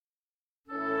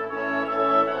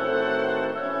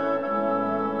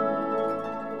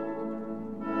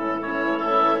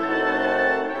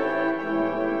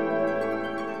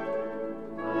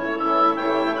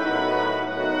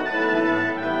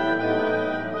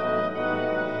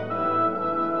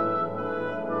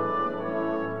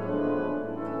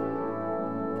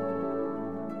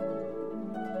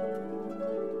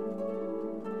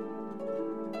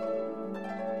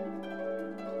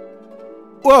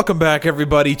Welcome back,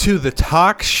 everybody, to the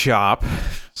Talk Shop,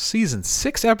 Season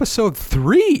 6, Episode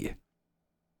 3.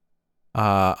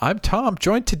 I'm Tom,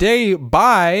 joined today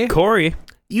by... Corey.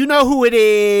 You know who it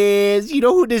is. You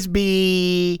know who this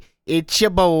be. It's your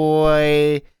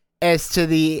boy. S to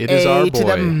the It A is our to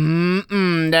the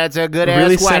boy. That's a good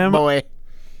Really, ass white Sam? boy.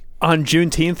 On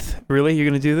Juneteenth, really? You're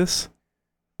going to do this?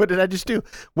 What did I just do?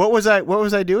 What was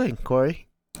I doing, Corey?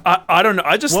 I don't know.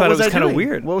 I just thought it was kind of doing?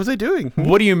 weird. What was I doing?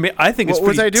 What do you mean? I think it's What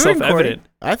was I pretty doing, self-evident.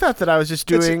 Corey? I thought that I was just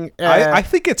doing. I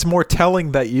think it's more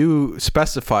telling that you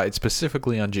specified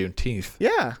specifically on Juneteenth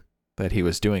Yeah, that he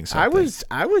was doing something.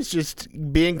 I was just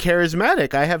being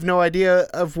charismatic. I have no idea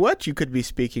of what you could be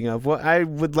speaking of. What I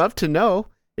would love to know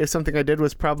if something I did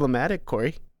was problematic,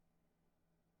 Corey.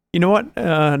 You know what?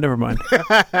 Never mind.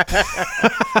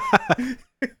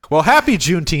 Well, happy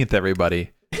Juneteenth,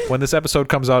 everybody. When this episode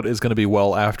comes out, is going to be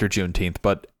well after Juneteenth,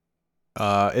 but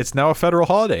it's now a federal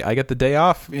holiday. I get the day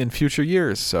off in future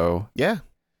years, so Yeah,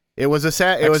 it was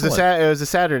a it was a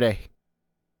Saturday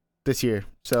this year.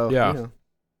 So Yeah.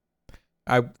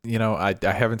 I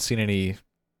haven't seen any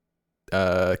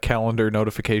calendar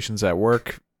notifications at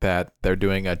work that they're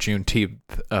doing a Juneteenth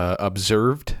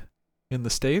observed in the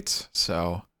States,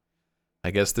 so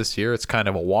I guess this year it's kind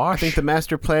of a I wash. think the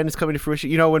master plan is coming to fruition.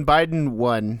 You know, when Biden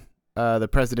won the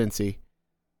presidency,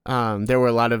 there were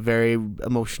a lot of very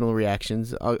emotional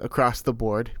reactions across the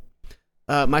board.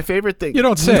 My favorite thing... You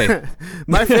don't say.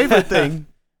 My favorite thing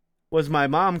was my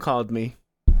mom called me.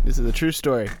 This is a true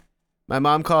story. My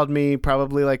mom called me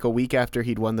probably like a week after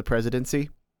he'd won the presidency.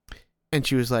 And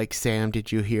she was like, Sam,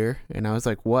 did you hear? And I was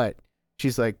like, what?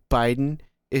 She's like, Biden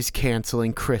is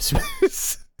canceling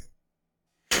Christmas.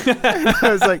 And I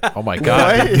was like, Oh my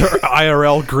God, what? you're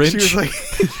IRL Grinch. She was like,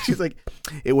 she's like,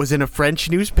 it was in a French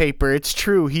newspaper. It's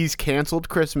true. He's canceled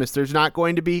Christmas. There's not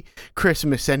going to be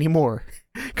Christmas anymore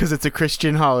because it's a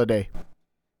Christian holiday.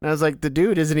 And I was like, the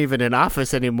dude isn't even in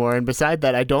office anymore. And beside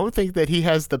that, I don't think that he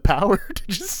has the power to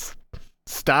just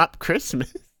stop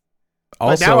Christmas.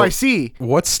 Also, but now I see.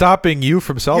 what's stopping you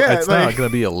from celebrating? Yeah, It's like- not going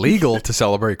to be illegal to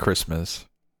celebrate Christmas.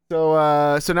 So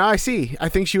now I see. I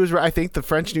think she was right. I think the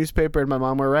French newspaper and my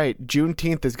mom were right.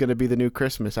 Juneteenth is going to be the new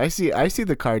Christmas. I see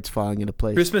the cards falling into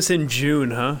place. Christmas in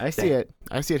June, huh? I see it.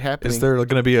 I see it happening. Is there going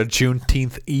to be a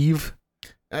Juneteenth Eve?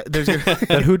 There's gonna-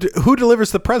 Then who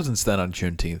delivers the presents then on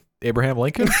Juneteenth? Abraham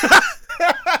Lincoln?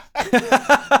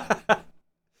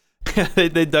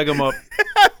 they dug him up.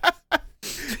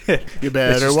 You It's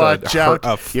better just watch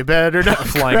out. You better not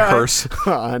flying cry. hearse.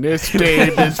 Honest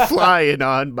Babe is flying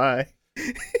on by.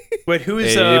 Wait, who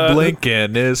is... Abe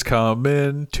Lincoln is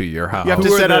coming to your house. You have to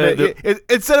Who are set out the-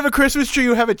 instead of a Christmas tree,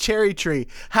 you have a cherry tree.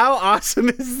 How awesome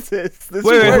is this? This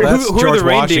Wait, is wait, great. that's who are George the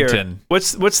reindeer? Washington.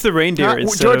 What's the reindeer? Huh?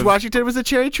 instead George of- Washington was a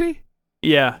cherry tree?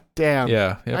 Yeah. Damn.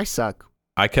 Yeah. I suck.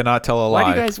 I cannot tell a Why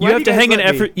lie. do you guys? You have to hang an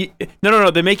effigy. No.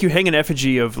 They make you hang an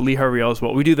effigy of Lee Harvey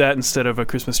Oswald. We do that instead of a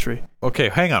Christmas tree. Okay,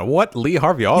 hang on. What? Lee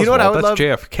Harvey Oswald? You know what I would That's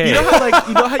love? JFK.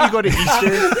 You know how you go to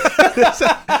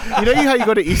Easter. you know how you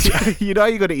go to Easter. You know how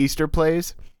you go to Easter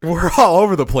plays. We're all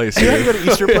over the place You know how here. you go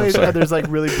to Easter plays sorry. and there's like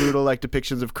really brutal like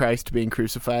depictions of Christ being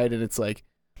crucified, and it's like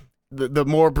the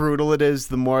more brutal it is,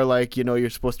 the more like you're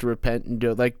supposed to repent and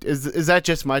do it. Like is that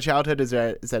just my childhood? Is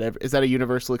that a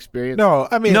universal experience? No,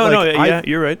 I mean, Yeah,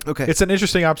 you're right. Okay. It's an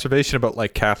interesting observation about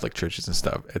like Catholic churches and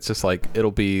stuff. It's just like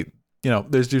it'll be,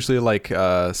 there's usually like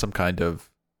some kind of,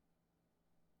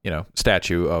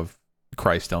 statue of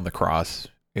Christ on the cross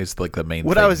is like the main.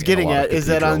 What thing I was in a getting lot of at is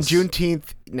that on cathedrals. Juneteenth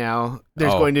now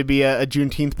there's Oh. going to be a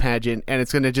Juneteenth pageant, and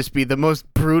it's going to just be the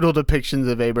most brutal depictions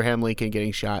of Abraham Lincoln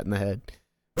getting shot in the head.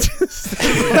 His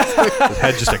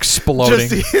head just exploding.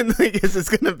 It's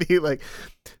going to be like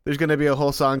there's going to be a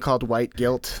whole song called "White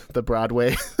Guilt," the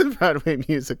Broadway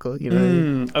musical. You know. What I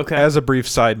mean? Okay. As a brief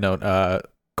side note,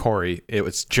 Corey, it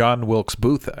was John Wilkes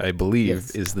Booth, I believe,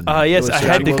 Yes. is the Yes, It was I had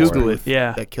John to Wilkes Google it. Booth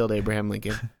Yeah. that killed Abraham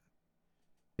Lincoln.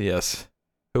 Yes,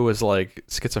 who was like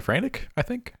schizophrenic, I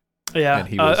think. Yeah. And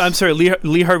he was- I'm sorry.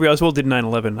 Lee Harvey Oswald did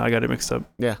 9/11. I got it mixed up.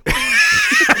 Yeah.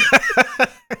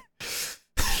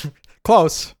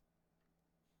 Close.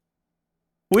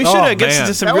 We Oh, should get man.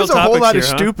 into some That real was a topics whole lot here, of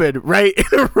huh? stupid right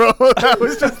in a row. That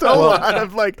was just a lot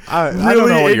of like I really don't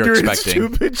know what you're ignorant, expecting.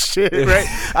 stupid shit. Right?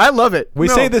 I love it. We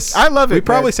No, say this. I love it. We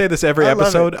probably man. say this every I love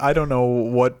episode. I don't know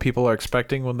what people are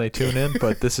expecting when they tune in,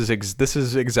 but this is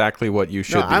exactly what you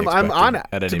should No, be I'm expecting. on it.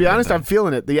 At any To be honest, given I'm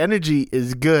feeling it. The energy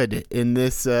is good in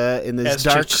this That's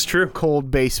dark, just true. cold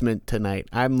basement tonight.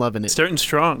 I'm loving it. Starting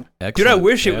strong. time. Dude, I Excellent.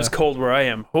 wish it Yeah. was cold where I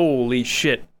am. Holy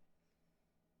shit.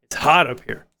 It's hot up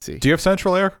here. See. Do you have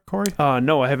central air, Corey?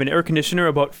 No, I have an air conditioner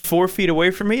about 4 feet away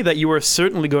from me that you are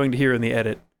certainly going to hear in the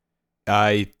edit.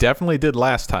 I definitely did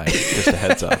last time. Just a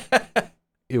heads up.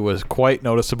 It was quite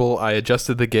noticeable. I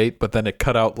adjusted the gate, but then it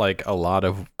cut out like a lot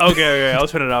of. Okay, I'll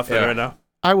turn it off Yeah. right now.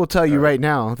 I will tell you right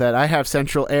now that I have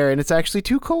central air, and it's actually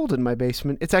too cold in my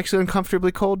basement. It's actually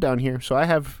uncomfortably cold down here, so I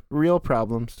have real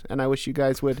problems, and I wish you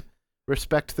guys would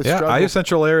respect the struggle. I have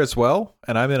central air as well,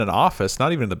 and I'm in an office,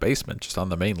 not even in the basement, just on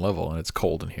the main level, and it's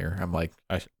cold in here. I'm like,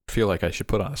 I feel like I should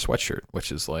put on a sweatshirt,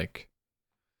 which is like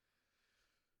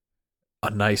a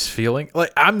nice feeling.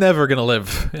 Like, I'm never gonna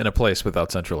live in a place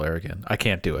without central air again. I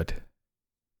can't do it.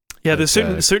 Yeah, there's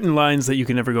It's, certain lines that you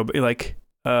can never go like.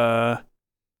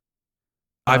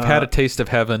 I've had a taste of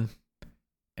heaven,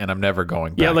 and I'm never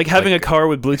going back. Yeah, like having a car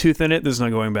with Bluetooth in it. There's no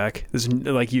going back. There's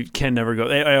like you can never go.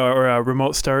 Or a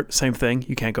remote start, same thing.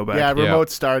 You can't go back. Yeah, remote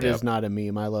start Yep. is not a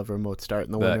meme. I love remote start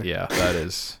in the winter. that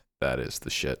is the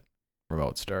shit.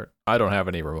 Remote start. I don't have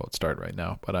any remote start right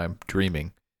now, but I'm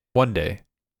dreaming one day.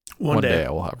 One day I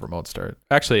will have remote start.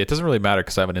 Actually, it doesn't really matter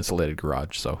because I have an insulated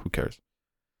garage, so who cares?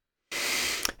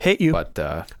 Hate you. But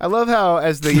I love how,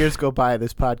 as the years go by,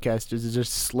 this podcast is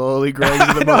just slowly growing to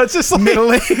the I know, most it's just like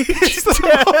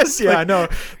middle-aged. yeah, I know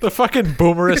the fucking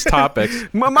boomerist topics.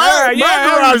 My I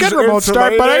garage get remote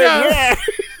start, but yeah.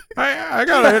 I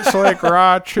got an insulated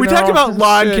garage. We talked about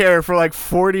lawn care for like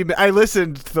 40 minutes. I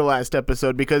listened to the last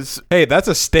episode because Hey, that's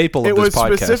a staple it of was this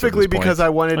podcast. specifically because I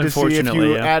wanted to see if Unfortunately,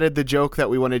 you yeah. added the joke that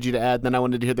we wanted you to add. Then I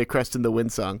wanted to hear the Crest in the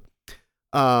Wind song.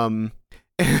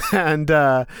 And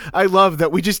I love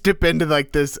that we just dip into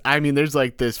like this. I mean, there's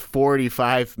like this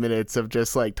 45 minutes of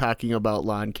just like talking about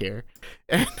lawn care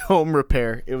and home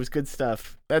repair. It was good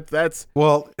stuff. That's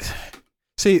Well,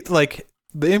 see, like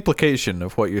the implication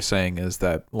of what you're saying is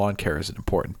that lawn care isn't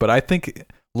important, but I think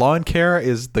lawn care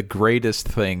is the greatest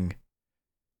thing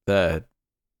that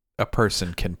a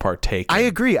person can partake in. I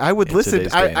agree. I would in listen.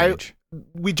 today's day and age.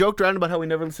 We joked around about how we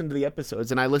never listened to the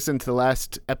episodes, and I listened to the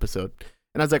last episode,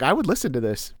 and I was like, I would listen to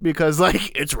this because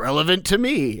like it's relevant to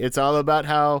me. It's all about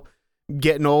how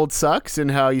getting old sucks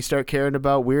and how you start caring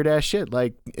about weird ass shit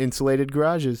like insulated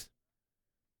garages.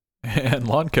 and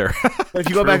lawn care. If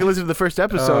you go back and listen to the first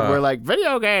episode, Uh. we're like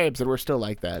video games, and we're still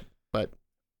like that. But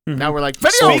Mhm. now we're like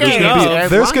video Speaking games. of, and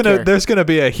there's lawn care. there's gonna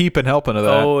be a heap and helping of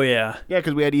that. Oh yeah, Yeah,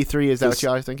 because we had E3. Is that what Just-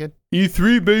 y'all are thinking?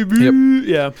 E3 baby.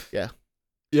 Yep. Yeah.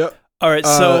 Yep. All right,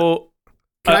 so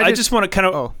Can I I just- just want to kind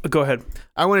of Oh, go ahead.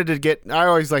 I wanted to get. I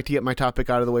always like to get my topic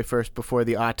out of the way first before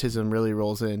the autism really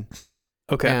rolls in.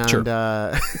 Okay. And Sure.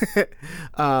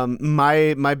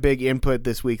 my big input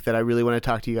this week that I really want to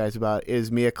talk to you guys about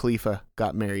is Mia Khalifa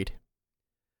got married.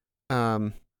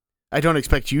 I don't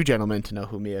expect you gentlemen to know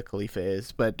who Mia Khalifa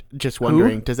is, but just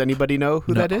wondering, does anybody know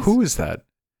who No, that is? Who is that?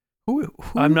 Who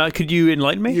I'm not. Could you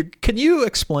enlighten me? Can you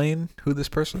explain who this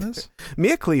person is?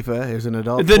 Mia Khalifa is an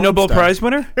adult. The porn Nobel star. Prize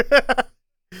winner.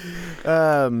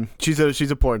 She's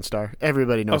a porn star.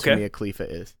 Everybody knows who Okay. Mia Khalifa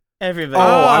is. Everybody. Oh,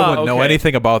 I wouldn't know okay.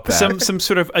 anything about that. Some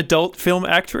sort of adult film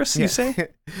actress. You say?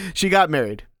 She got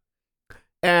married.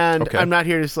 And Okay. I'm not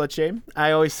here to slut shame.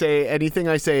 I always say anything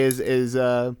I say is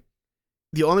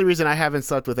the only reason I haven't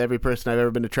slept with every person I've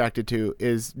ever been attracted to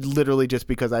is literally just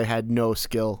because I had no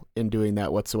skill in doing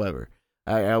that whatsoever.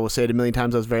 I will say it a million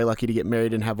times. I was very lucky to get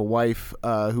married and have a wife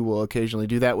who will occasionally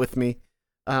do that with me.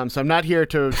 So I'm not here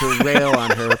to rail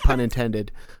on her, pun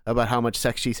intended, about how much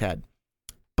sex she's had.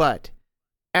 But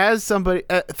as somebody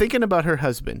thinking about her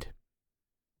husband,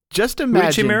 just Who imagine.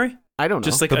 did she marry? I don't know.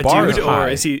 Just like The a bar dude, is or high,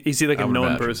 is he like I a would known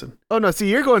imagine. person? Oh no! See,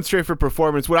 you're going straight for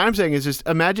performance. What I'm saying is just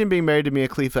imagine being married to Mia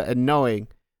Khalifa and knowing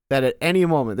that at any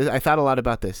moment, I thought a lot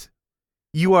about this.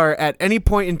 You are at any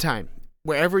point in time,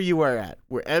 wherever you are at,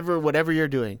 whatever you're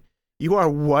doing, you are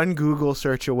one Google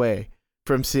search away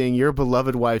from seeing your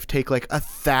beloved wife take like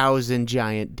 1,000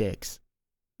 giant dicks.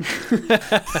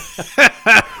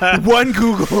 One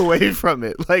Google away from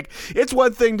it. Like, it's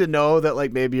one thing to know that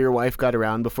like maybe your wife got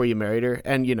around before you married her,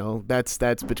 and you know that's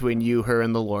between you, her,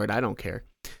 and the Lord. I don't care.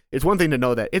 It's one thing to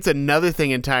know that. It's another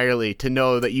thing entirely to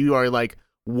know that you are like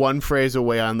one phrase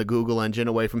away on the Google engine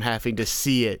away from having to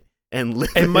see it and live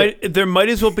it. There might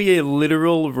as well be a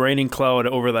literal raining cloud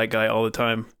over that guy all the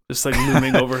time, just like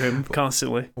looming over him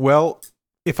constantly. Well,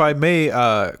 if I may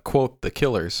quote the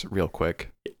Killers real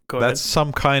quick, Go that's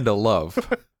some kind of love.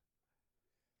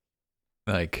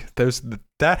 Like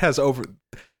that has over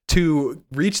to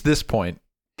reach this point.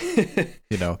 ahead.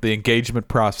 You know, the engagement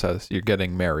process. You're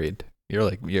getting married.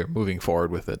 You're moving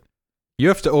forward with it. You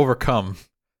have to overcome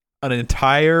an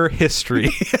entire history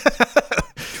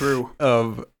True.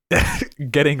 of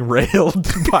getting railed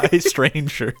by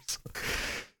strangers.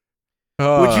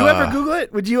 Would you ever Google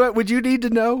it? Would you need to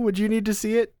know? Would you need to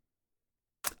see it?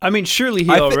 I mean, surely he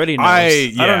I thi- already knows.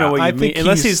 I- I don't know yeah, what I you mean. think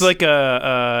Unless he's- he's like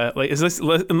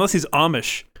unless he's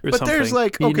Amish or But something. there's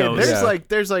like He okay, knows.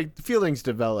 there's like feelings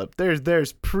develop. There's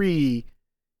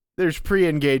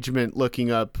pre-engagement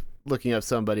looking up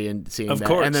somebody and seeing Of that,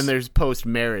 course. and then there's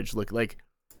post-marriage look like.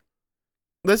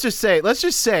 Let's just say,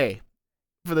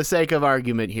 for the sake of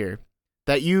argument here,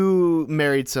 that you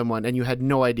married someone and you had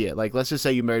no idea. Like, let's just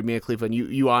say you married Mia Khalifa and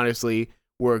you honestly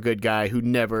were a good guy who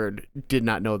did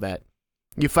not know that.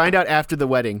 You find out after the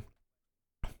wedding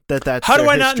that's How do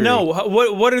their I not history. know?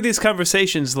 What are these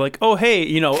conversations like? Oh,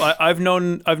 hey, I've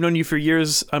known you for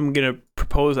years. I'm gonna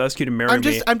ask you to marry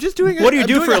me. I'm just doing. What do you I'm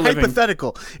do doing for a living?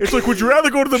 hypothetical? It's like, would you rather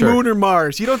go to the Sure. moon or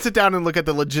Mars? You don't sit down and look at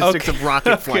the logistics of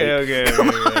rocket flight. Okay. Come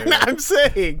on, I'm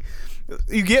saying.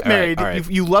 You get All right, married. all right.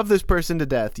 You love this person to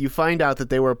death. You find out that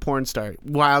they were a porn star,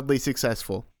 wildly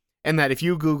successful, and that if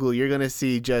you Google, you're gonna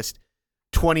see just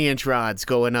 20-inch rods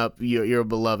going up your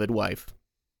beloved wife.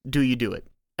 Do you do it?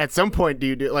 At some point, do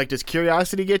you do like? Does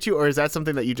curiosity get you, or is that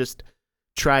something that you just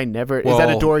try never? Is that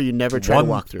a Well, door you never try to one-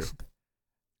 walk through?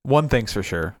 One thing's for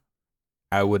sure.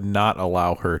 I would not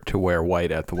allow her to wear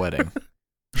white at the wedding.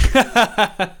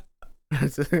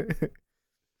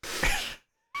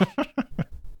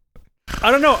 I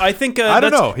don't know. I think I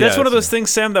don't know. That's Yeah, one of it's- those things,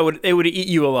 Sam, that would eat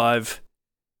you alive.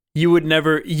 You would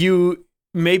never.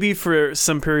 Maybe for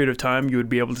some period of time you would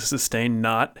be able to sustain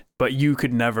not, but you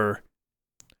could never.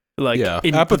 Like Yeah,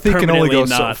 apathy can only go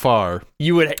so far.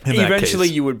 You would in that eventually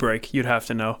case. you would break. You'd have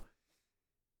to know.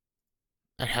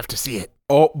 I have to see it.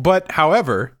 Oh, but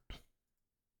however,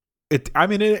 it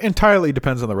entirely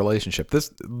depends on the relationship.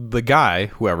 The guy,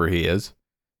 whoever he is,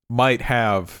 might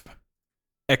have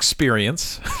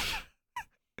experience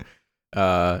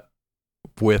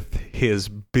with his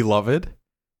beloved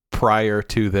prior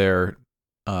to their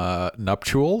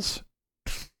nuptials.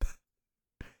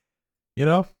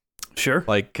 Sure.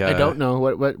 Like I don't know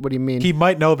what do you mean? he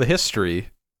might know the history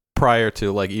prior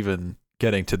to like even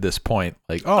getting to this point.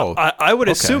 Like, oh, I would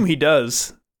okay. assume he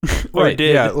does. Or right,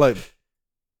 did. yeah, like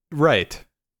right.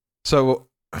 So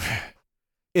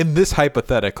in this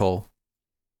hypothetical,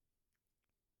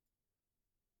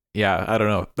 yeah, I don't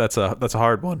know. That's a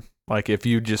hard one. Like if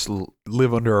you just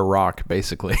live under a rock,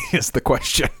 basically, is the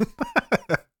question.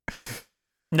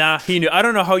 Nah, he knew. I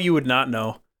don't know how you would not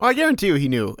know. Oh, I guarantee you he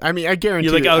knew. I mean, I guarantee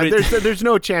You're like, you. out it- There's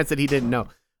no chance that he didn't know.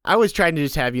 I was trying to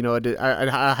just have,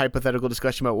 a hypothetical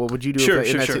discussion about what would you do Sure,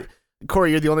 if and sure, that's it.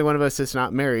 Corey, you're the only one of us that's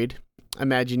not married.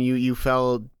 Imagine you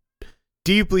fell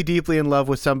deeply, deeply in love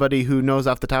with somebody who knows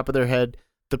off the top of their head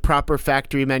the proper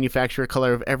factory manufacturer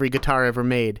color of every guitar ever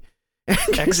made. And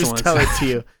can just Excellent. tell it to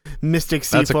you. Mystic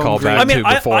That's a Seafoam callback. Green. I mean,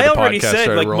 to before I the already podcast said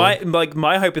started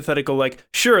my hypothetical. Like,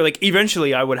 sure, like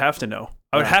eventually I would have to know.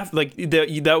 I would have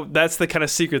that's the kind of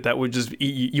secret that would just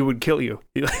you would kill you.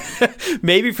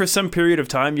 Maybe for some period of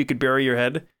time you could bury your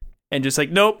head and just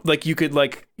like nope. Like you could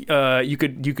you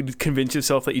could convince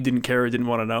yourself that you didn't care or didn't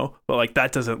want to know. But like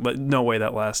that doesn't. No way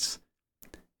that lasts.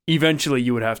 Eventually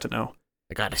you would have to know.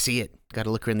 I gotta see it.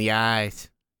 Gotta look her in the eyes.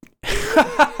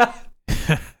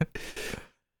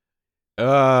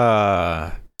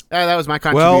 That was my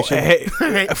Well,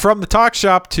 contribution. hey, from the talk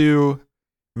shop to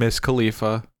Miss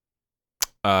Khalifa,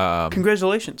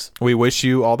 Congratulations. we wish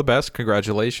you all the best.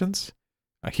 Congratulations.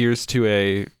 Here's to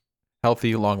a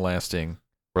healthy, long-lasting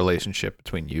relationship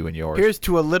between you and yours. Here's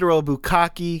to a literal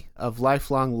bukkake of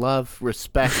lifelong love,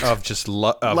 respect, of just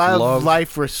love,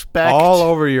 life, respect, all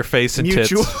over your face and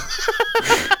mutual. tits.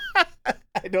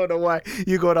 I don't know why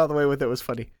you going all the way with it was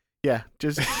funny. Yeah,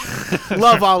 just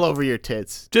love all over your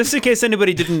tits. Just in case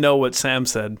anybody didn't know what Sam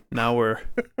said, now we're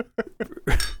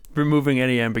removing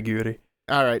any ambiguity.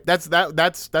 All right, that's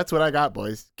what I got,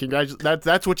 boys.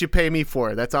 That's what you pay me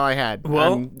for. That's all I had.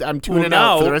 Well, I'm tuning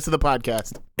now- out for the rest of the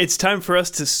podcast. It's time for us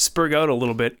to spurg out a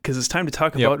little bit because it's time to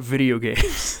talk Yep. about video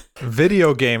games.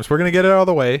 Video games. We're gonna get it out of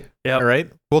the way. Yep. All right.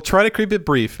 We'll try to keep it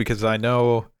brief because I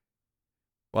know,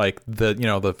 like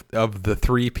of the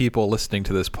three people listening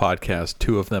to this podcast,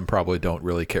 two of them probably don't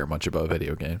really care much about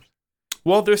video games.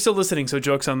 Well, they're still listening, so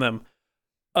joke's on them.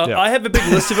 Yeah. I have a big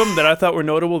list of them that I thought were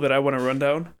notable that I want to run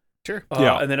down. Sure.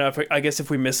 Yeah. And then I guess if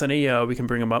we miss any, we can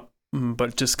bring them up.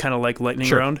 But just kind of like lightning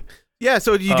Sure. round. Yeah.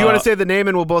 So do you want to say the name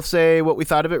and we'll both say what we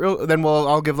thought of it? Then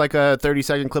I'll give like a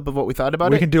 30-second clip of what we thought about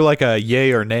We it. can do like a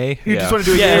yay or nay. You just want to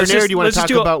do a Yeah, yay or let's nay, or just- do you want let's to just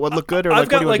talk do about what looked good, or what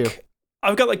do you want to do?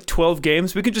 I've got like 12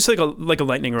 games. We could just like a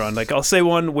lightning round. Like I'll say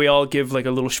one, we all give like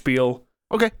a little spiel.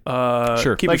 Okay.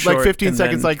 Sure. Keep it Like short, 15 and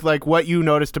seconds, then- like what you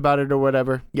noticed about it or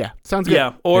whatever. Yeah, sounds good.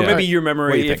 Yeah, or Yeah. maybe your What do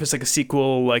memory you if think? it's like a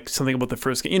sequel, like something about the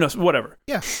first game, whatever.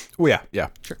 Oh, yeah.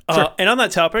 Sure. And on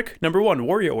that topic, number one,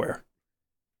 WarioWare.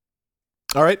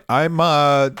 All right,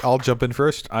 I'll jump in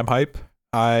first. I'm hype.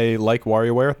 I like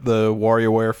WarioWare. The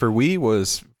WarioWare for Wii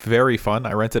was very fun.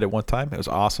 I rented it one time. It was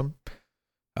awesome.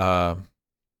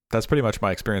 That's pretty much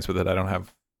my experience with it. I don't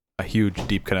have a huge,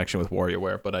 deep connection with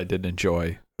WarioWare, but I did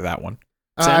enjoy that one.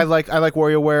 I like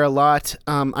WarioWare a lot.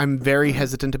 I'm very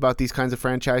hesitant about these kinds of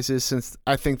franchises since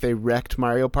I think they wrecked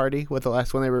Mario Party with the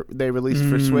last one they released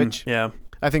for Switch. Yeah.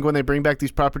 I think when they bring back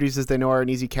these properties as they know are an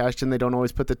easy cash in, they don't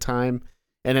always put the time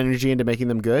and energy into making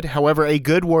them good. However, a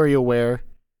good WarioWare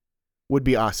would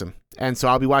be awesome, and so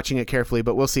I'll be watching it carefully.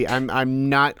 But we'll see. I'm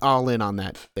not all in on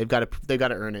that. They've got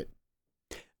to earn it.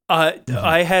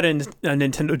 I had a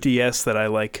Nintendo DS that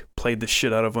I played the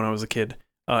shit out of when I was a kid.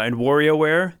 And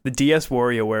WarioWare, the DS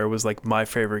WarioWare was my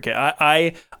favorite game.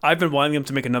 I've been wanting them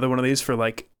to make another one of these for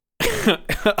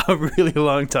a really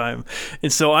long time,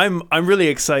 and so I'm really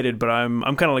excited. But I'm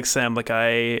kind of like Sam.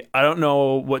 I don't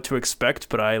know what to expect,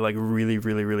 but I really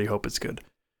really really hope it's good.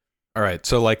 All right,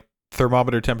 so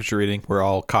thermometer temperature reading, we're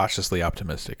all cautiously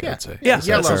optimistic. I'd say. Yeah,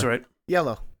 that sounds right.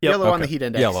 Yellow. Yep. Yellow on the heat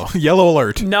index. Yellow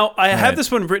alert. Now I have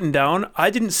this one written down. I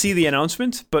didn't see the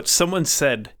announcement, but someone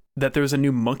said that there's a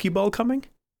new Monkey Ball coming.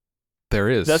 There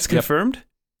is. That's confirmed?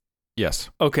 Yes.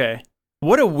 Okay.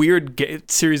 What a weird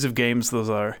series of games those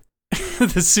are.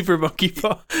 The Super Monkey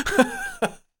Ball.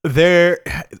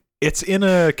 It's in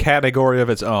a category of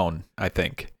its own, I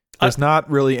think. There's not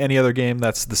really any other game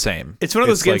that's the same. It's one of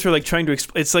those games where trying to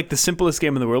it's the simplest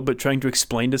game in the world, but trying to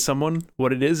explain to someone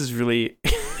what it is really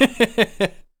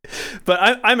But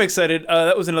I'm excited.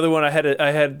 That was another one I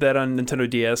had that on Nintendo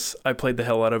DS. I played the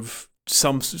hell out of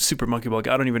some Super Monkey Ball.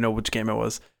 I don't even know which game it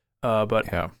was. But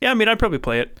yeah, I mean, I'd probably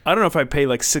play it. I don't know if I'd pay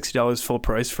 $60 full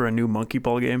price for a new Monkey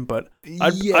Ball game, but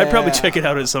I'd probably check it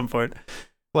out at some point.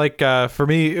 For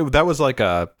me, that was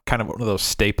a kind of one of those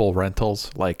staple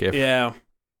rentals.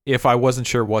 If I wasn't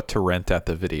sure what to rent at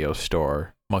the video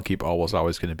store, Monkey Ball was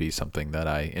always going to be something that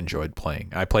I enjoyed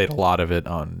playing. I played a lot of it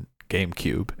on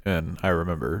GameCube, and I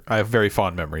have very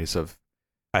fond memories of,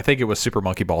 I think it was Super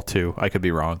Monkey Ball 2. I could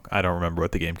be wrong. I don't remember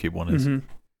what the GameCube one is. Mm-hmm.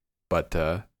 But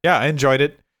I enjoyed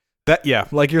it.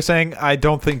 Like you're saying, I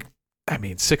don't think,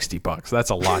 $60,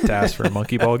 that's a lot to ask for a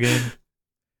Monkey Ball game.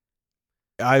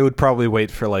 I would probably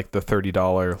wait for the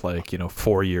 $30,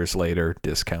 4 years later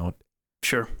discount.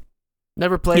 Sure.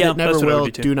 Never played it, never will,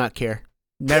 do not care.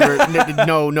 Never,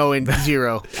 no, and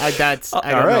zero. I don't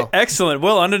know. Excellent.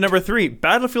 Well, on to number 3,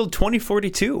 Battlefield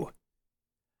 2042.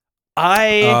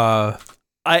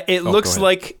 It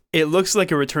looks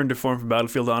like a return to form for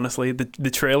Battlefield. Honestly,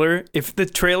 the trailer. If the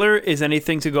trailer is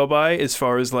anything to go by, as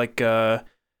far as the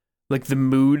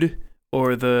mood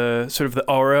or the sort of the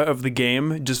aura of the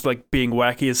game, just being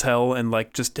wacky as hell and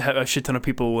just have a shit ton of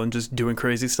people and just doing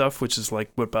crazy stuff, which is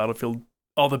what Battlefield,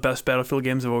 all the best Battlefield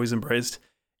games have always embraced.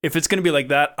 If it's gonna be like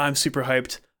that, I'm super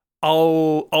hyped.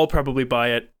 I'll probably buy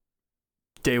it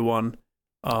day one,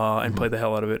 and play the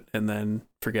hell out of it, and then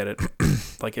forget it,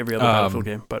 like every other Battlefield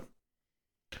game. But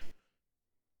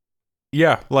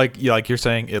yeah, like you're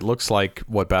saying, it looks like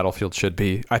what Battlefield should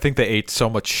be. I think they ate so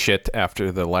much shit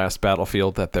after the last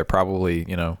Battlefield that they're probably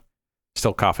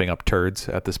still coughing up turds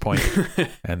at this point,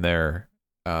 and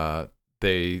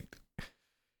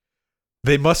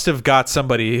they must have got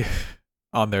somebody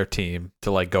on their team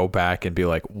to go back and be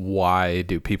like, why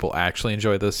do people actually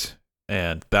enjoy this?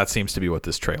 And that seems to be what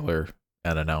this trailer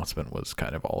and announcement was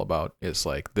kind of all about, is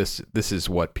this is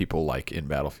what people like in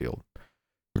Battlefield.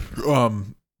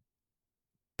 The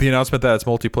announcement that it's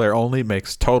multiplayer only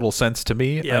makes total sense to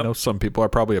me. Yep. I know some people are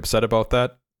probably upset about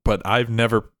that, but I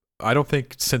don't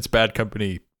think since Bad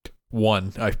Company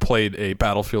 1 I've played a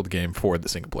Battlefield game for the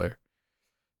single player.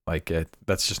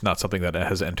 That's just not something that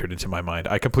has entered into my mind.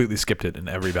 I completely skipped it in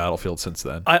every Battlefield since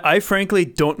then. I frankly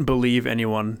don't believe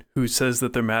anyone who says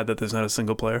that they're mad that there's not a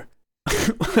single player.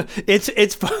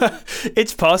 It's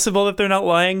possible that they're not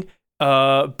lying,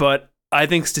 but I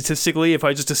think statistically, if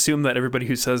I just assume that everybody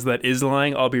who says that is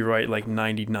lying, I'll be right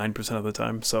 99% of the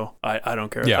time. So I don't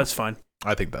care. Yeah, that's fine.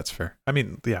 I think that's fair.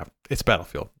 It's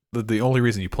Battlefield. The only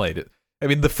reason you played it.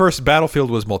 The first Battlefield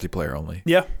was multiplayer only.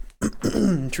 Yeah.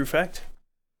 True fact.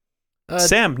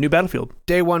 Sam, new Battlefield.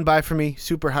 Day one buy for me.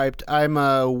 Super hyped. I'm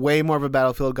way more of a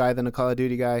Battlefield guy than a Call of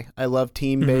Duty guy. I love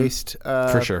team-based.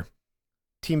 For sure.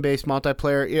 Team-based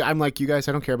multiplayer. I'm like you guys.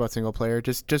 I don't care about single player.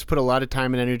 Just put a lot of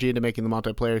time and energy into making the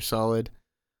multiplayer solid.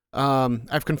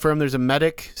 I've confirmed there's a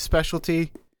medic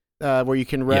specialty where you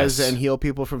can res and heal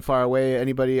people from far away.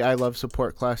 I love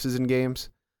support classes in games.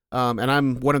 And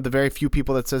I'm one of the very few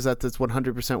people that says that's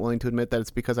 100% willing to admit that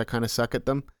it's because I kind of suck at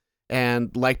them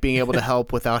and like being able to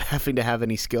help without having to have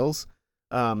any skills.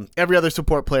 Every other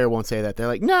support player won't say that. They're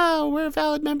like, no, we're a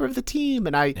valid member of the team.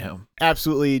 And I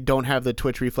absolutely don't have the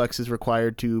twitch reflexes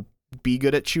required to be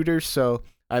good at shooters. So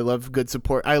I love good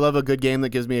support. I love a good game that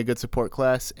gives me a good support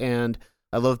class. And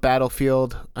I love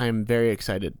Battlefield. I'm very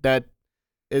excited. That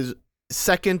is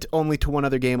second only to one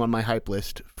other game on my hype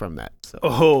list from that. So.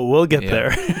 Oh, we'll get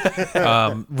there.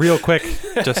 Real quick,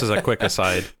 just as a quick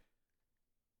aside,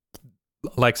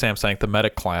 like Sam saying, the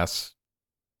medic class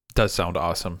does sound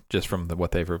awesome just from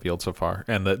what they've revealed so far.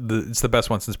 And it's the best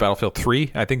one since Battlefield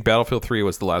 3. I think Battlefield 3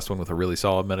 was the last one with a really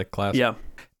solid medic class. Yeah.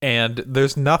 And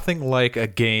there's nothing like a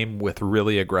game with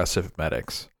really aggressive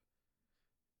medics.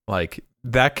 Like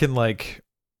that can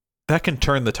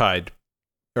turn the tide,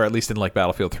 or at least in like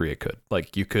Battlefield 3 it could.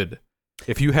 Like you could,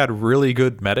 if you had really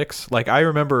good medics, like I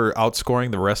remember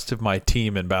outscoring the rest of my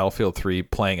team in Battlefield 3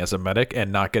 playing as a medic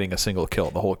and not getting a single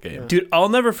kill the whole game. Dude, I'll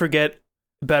never forget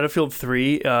Battlefield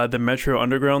 3, the Metro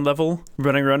Underground level,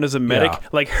 running around as a medic,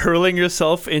 like hurling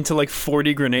yourself into like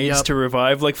 40 grenades to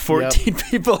revive like 14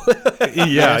 people.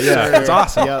 Yeah. It's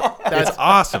awesome. That's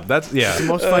awesome. That's It's the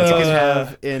most fun you can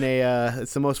have in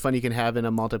it's the most fun you can have in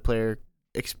a multiplayer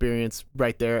experience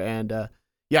right there. And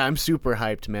yeah, I'm super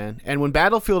hyped, man. And when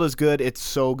Battlefield is good, it's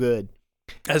so good.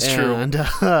 That's true.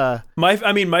 My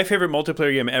favorite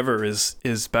multiplayer game ever is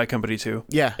Bad Company 2.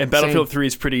 Yeah. And Battlefield 3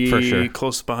 is pretty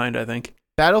close behind, I think.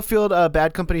 Battlefield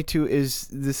Bad Company 2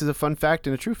 this is a fun fact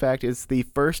and a true fact, it's the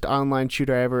first online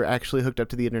shooter I ever actually hooked up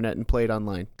to the internet and played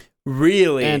online.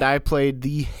 Really? And I played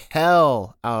the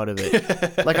hell out of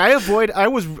it. Like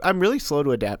I'm really slow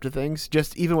to adapt to things,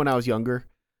 just even when I was younger.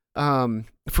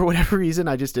 For whatever reason,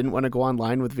 I just didn't want to go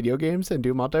online with video games and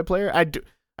do multiplayer.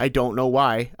 I don't know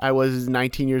why. I was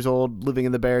 19 years old, living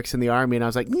in the barracks in the army, and I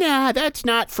was like, nah, that's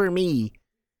not for me.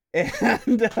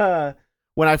 And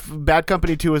Bad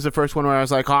Company 2 was the first one where I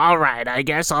was like, all right, I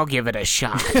guess I'll give it a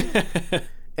shot.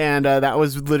 And that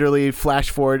was literally flash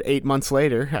forward 8 months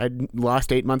later. I'd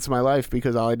lost 8 months of my life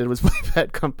because all I did was play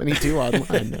Bad Company 2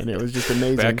 online, and it was just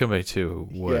amazing. Bad Company 2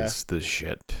 was the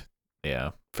shit.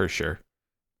 Yeah, for sure.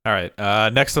 All right,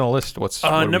 next on the list, what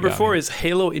number 4 here? is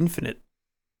Halo Infinite.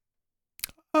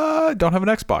 Don't have an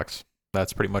Xbox.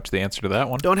 That's pretty much the answer to that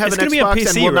one. Don't have it's an Xbox be on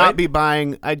PC, and will right? not be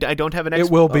buying. I don't have an Xbox. It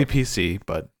will be PC,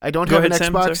 but I don't have an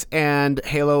Xbox, and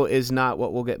Halo is not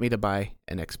what will get me to buy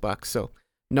an Xbox. So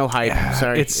no hype. Yeah,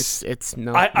 sorry, it's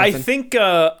no. I think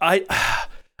I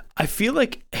feel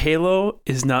like Halo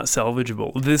is not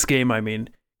salvageable. This game, I mean,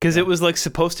 because it was like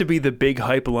supposed to be the big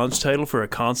hype launch title for a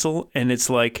console, and it's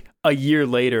like a year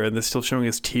later, and they're still showing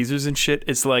us teasers and shit.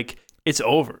 It's like. It's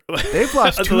over. They've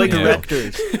lost two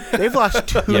directors. They've lost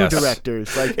two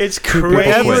directors. Like it's crazy.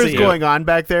 Whatever is going on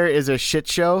back there is a shit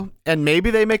show, and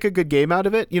maybe they make a good game out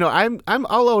of it. You know,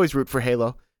 I'll always root for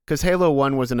Halo because Halo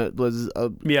 1 was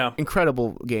a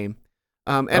incredible game.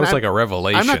 And that was like a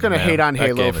revelation. I'm not going to hate on that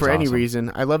Halo for any awesome.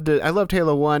 reason. I loved it. I loved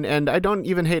Halo 1, and I don't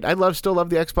even hate. Still love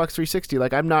the Xbox 360.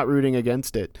 Like I'm not rooting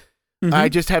against it. Mm-hmm. I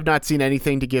just have not seen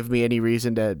anything to give me any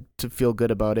reason to feel good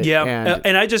about it. Yeah,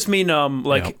 and I just mean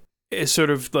it's sort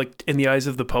of like in the eyes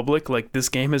of the public, like this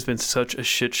game has been such a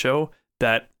shit show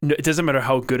that it doesn't matter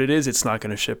how good it is, it's not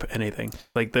going to ship anything.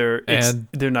 Like they're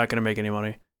not going to make any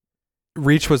money.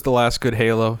 Reach was the last good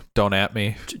Halo. Don't at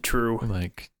me. True.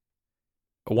 Like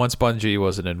once Bungie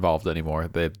wasn't involved anymore,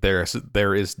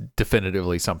 there is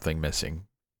definitively something missing.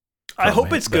 I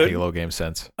hope it's good. Halo game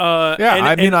sense. I'm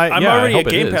already a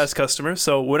Game Pass customer,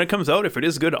 so when it comes out, if it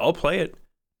is good, I'll play it.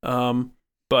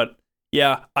 But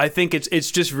yeah, I think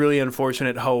it's just really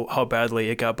unfortunate how badly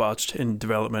it got botched in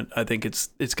development. I think it's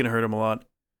going to hurt him a lot.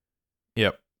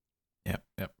 Yep,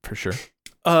 for sure.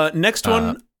 Next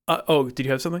one. Did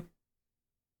you have something?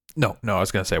 No, I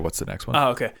was going to say, what's the next one? Oh,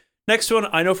 okay. Next one,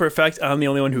 I know for a fact I'm the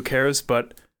only one who cares,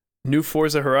 but new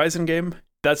Forza Horizon game.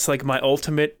 That's like my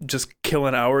ultimate just kill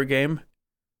an hour game.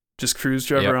 Just cruise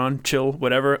driver on, chill,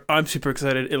 whatever. I'm super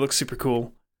excited. It looks super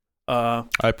cool.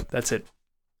 That's it.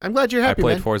 I'm glad you're happy. I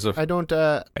played man. Forza. I don't.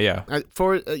 Yeah.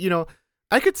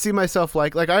 I could see myself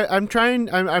I'm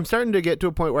starting to get to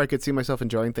a point where I could see myself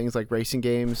enjoying things like racing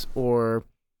games or,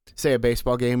 say, a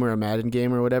baseball game or a Madden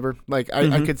game or whatever. Like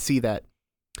I could see that.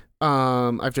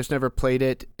 I've just never played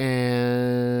it,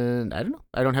 and I don't know.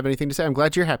 I don't have anything to say. I'm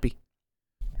glad you're happy.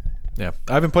 Yeah,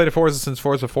 I haven't played a Forza since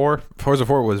Forza 4. Forza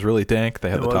 4 was really dank. They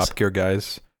had the Top Gear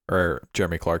guys, or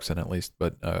Jeremy Clarkson at least,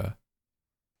 but I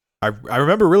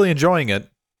remember really enjoying it.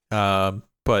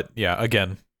 But yeah,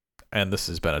 again, and this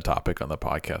has been a topic on the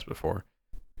podcast before,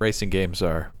 racing games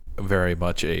are very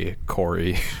much a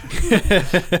Corey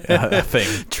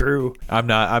thing. True. I'm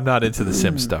not into the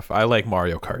sim stuff. I like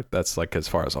Mario Kart. That's like as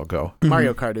far as I'll go.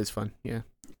 Mario Kart is fun. Yeah.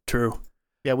 True.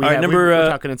 Yeah, All right, we're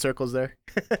talking in circles there.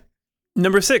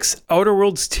 Number 6, Outer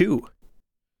Worlds 2.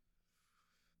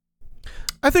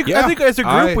 I think as a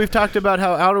group we've talked about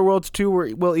how Outer Worlds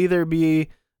 2 will either be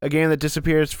a game that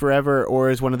disappears forever or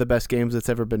is one of the best games that's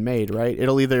ever been made, right?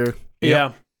 It'll either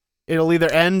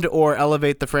end or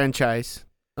elevate the franchise.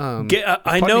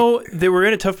 I know they were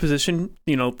in a tough position.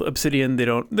 You know, Obsidian, they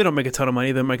don't make a ton of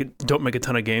money. They don't make a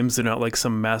ton of games. They're not like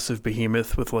some massive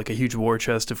behemoth with like a huge war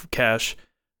chest of cash.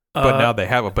 But now they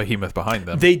have a behemoth behind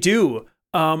them. They do.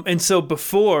 And so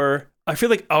before, I feel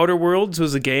like Outer Worlds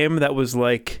was a game that was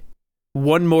like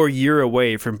one more year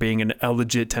away from being a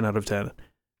legit 10 out of 10.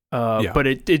 But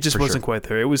it just wasn't quite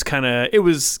there. It was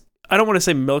I don't want to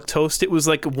say milquetoast. It was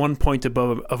like 1 point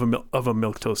above of a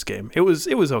milquetoast game. It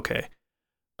was okay.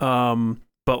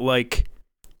 But like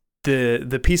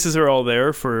the pieces are all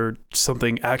there for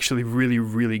something actually really,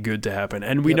 really good to happen.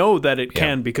 And we know that it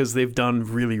can because they've done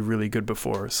really, really good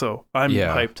before. So I'm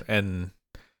hyped. And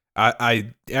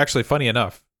I actually, funny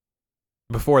enough,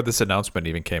 before this announcement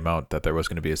even came out that there was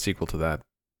going to be a sequel to that,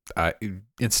 I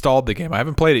installed the game. I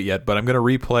haven't played it yet, but I'm going to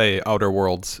replay Outer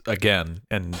Worlds again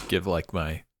and give like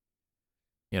my,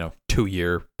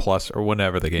 2-year plus or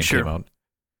whenever the game came out.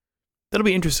 That'll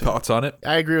be interesting. Thoughts on it?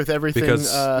 I agree with everything.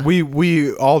 Because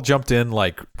we all jumped in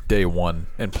like day one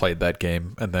and played that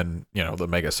game, and then, the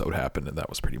Megasode happened, and that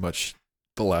was pretty much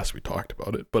the last we talked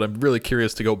about it. But I'm really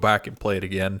curious to go back and play it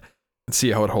again and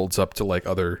see how it holds up to like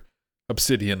other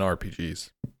Obsidian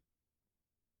RPGs.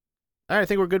 All right, I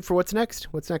think we're good for what's next.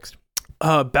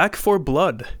 Back 4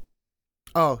 Blood.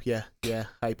 Oh, yeah,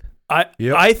 hype.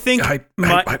 I think I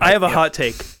have a hot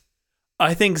take.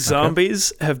 I think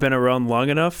zombies have been around long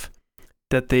enough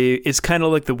that it's kind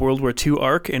of like the World War II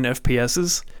arc in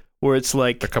FPSs, where it's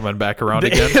like they're coming back around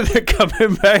again. They're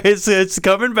coming back. It's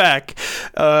coming back.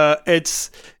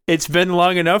 It's been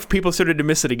long enough. People started to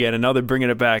miss it again, and now they're bringing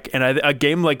it back. And a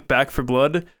game like Back 4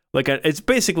 Blood, it's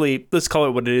basically, let's call it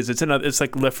what it is. It's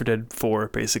like Left 4 Dead 4,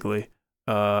 basically,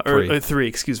 or 3.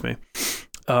 Excuse me.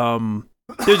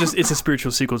 It's a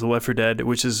spiritual sequel to Left 4 Dead,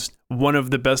 which is one of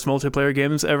the best multiplayer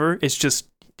games ever.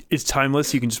 It's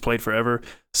timeless. You can just play it forever.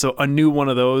 So a new one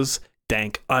of those,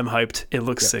 dank. I'm hyped. It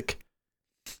looks sick.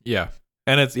 Yeah,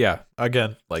 and it's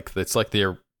again like it's like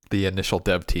the initial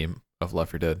dev team of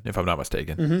Left 4 Dead, if I'm not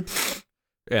mistaken. Mm-hmm.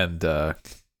 And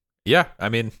I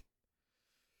mean,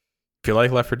 if you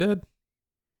like Left 4 Dead,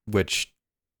 which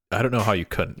I don't know how you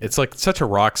couldn't. It's like such a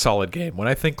rock solid game. When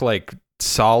I think like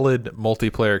solid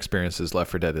multiplayer experiences,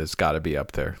 Left 4 Dead has got to be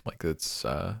up there. Like it's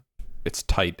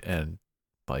tight and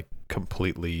like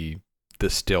completely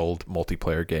distilled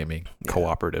multiplayer gaming,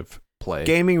 cooperative play.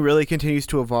 Gaming really continues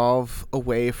to evolve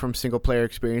away from single player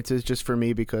experiences, just for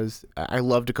me, because I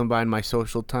love to combine my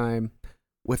social time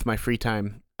with my free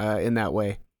time in that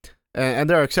way. And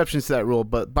there are exceptions to that rule,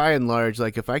 but by and large,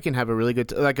 like if I can have a really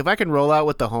good if I can roll out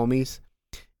with the homies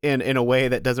in a way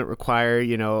that doesn't require,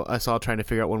 us all trying to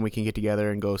figure out when we can get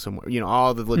together and go somewhere,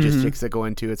 all the logistics that go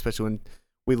into it, especially when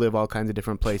we live all kinds of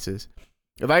different places.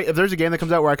 If there's a game that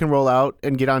comes out where I can roll out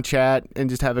and get on chat and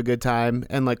just have a good time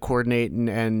and like coordinate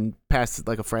and pass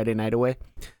like a Friday night away,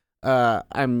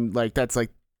 I'm like, that's like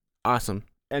awesome.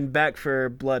 And Back 4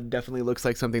 Blood definitely looks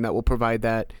like something that will provide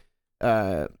that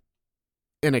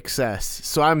in excess.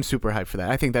 So I'm super hyped for that.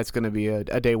 I think that's going to be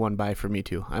a day one buy for me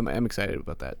too. I'm excited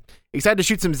about that. Excited to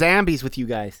shoot some zombies with you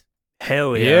guys.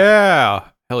 Hell yeah. Yeah.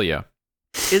 Hell yeah.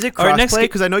 Is it crossplay?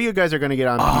 Because I know you guys are going to get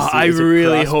on PC. I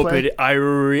really hope it.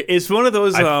 It's one of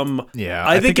those.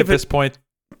 I think at this point,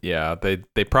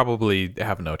 they probably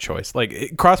have no choice. Like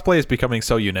crossplay is becoming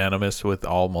so unanimous with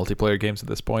all multiplayer games at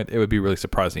this point. It would be really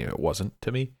surprising if it wasn't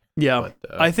to me. Yeah,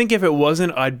 but, I think if it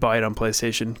wasn't, I'd buy it on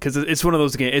PlayStation because it's one of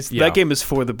those games. That game is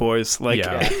for the boys. Like,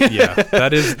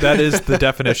 that is the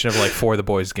definition of like for the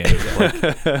boys game.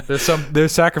 Like,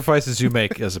 there's sacrifices you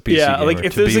make as a PC gamer like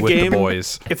if to there's be a with game, the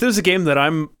boys. If there's a game that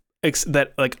I'm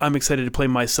excited to play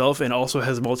myself and also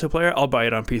has multiplayer, I'll buy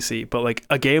it on PC. But like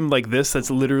a game like this that's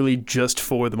literally just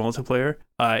for the multiplayer,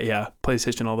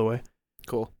 PlayStation all the way.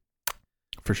 Cool,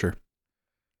 for sure.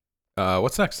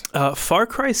 What's next? Far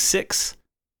Cry 6.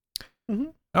 Mm-hmm.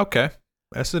 Okay,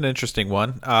 that's an interesting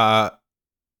one.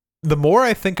 The more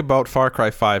I think about Far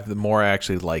Cry 5, the more I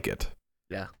actually like it.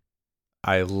 Yeah,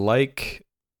 I like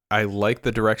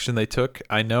the direction they took.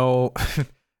 I know,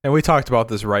 and we talked about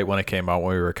this right when it came out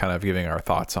when we were kind of giving our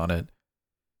thoughts on it.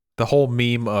 The whole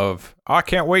meme of I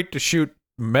can't wait to shoot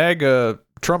MAGA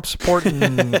Trump supporting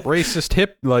racist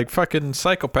hip like fucking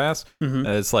psychopaths. Mm-hmm.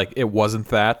 And it's like it wasn't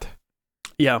that.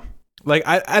 Yeah, like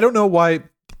I don't know why.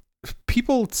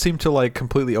 People seem to like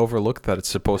completely overlook that it's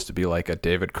supposed to be like a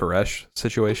David Koresh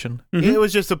situation. Mm-hmm. It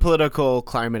was just a political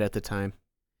climate at the time.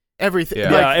 everything.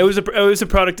 Yeah. Yeah, Like, it was a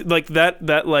product like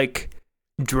that like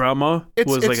drama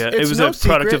was like it was no a product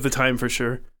secret. of the time for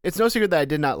sure. it's no secret that I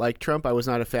did not like Trump. I was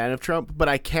not a fan of Trump, but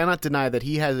I cannot deny that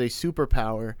he has a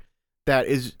superpower that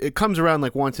it comes around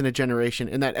like once in a generation.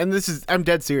 And this is, I'm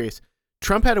dead serious.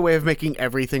 Trump had a way of making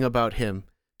everything about him.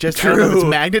 Just I don't know if it's True.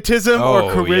 magnetism or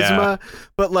Oh, charisma,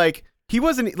 but like he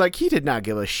wasn't like he did not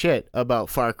give a shit about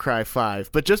Far Cry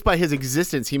 5, but just by his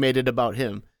existence, he made it about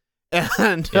him.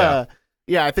 And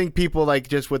Yeah. I think people like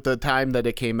just with the time that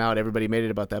it came out, everybody made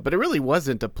it about that. But it really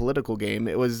wasn't a political game.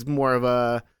 It was more of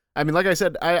a. I mean, like I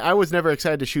said, I was never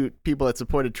excited to shoot people that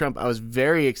supported Trump. I was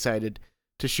very excited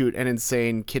to shoot an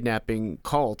insane kidnapping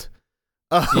cult.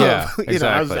 Yeah,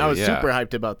 I was yeah. super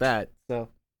hyped about that. So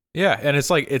Yeah, and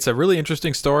it's a really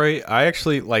interesting story. I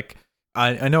actually like.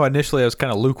 I know initially I was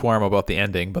kind of lukewarm about the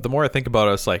ending, but the more I think about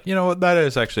it, it's like, you know what, that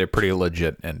is actually a pretty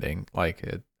legit ending. Like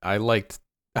I liked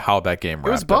how that game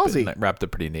was wrapped up. ballsy. It wrapped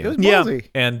up pretty neat. it was Yeah. ballsy.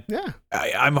 And Yeah.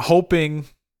 I'm hoping,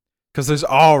 because there's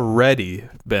already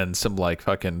been some like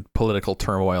fucking political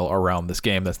turmoil around this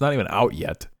game that's not even out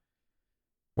yet,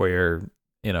 where,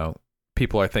 you know,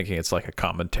 people are thinking it's like a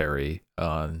commentary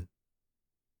on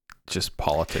just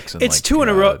politics. And It's like, two in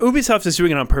a row. Ubisoft is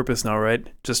doing it on purpose now, right?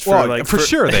 Just for well, like for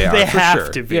sure they are. They for have sure.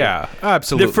 to be. Yeah,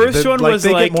 absolutely. The first one was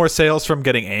they like- get more sales from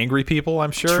getting angry people,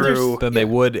 I'm sure, True. than they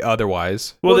would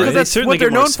otherwise. Well, Because they that's certainly what they're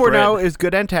get more known for now spread. is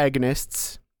good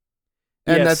antagonists,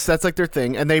 and Yes. that's like their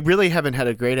thing. And they really haven't had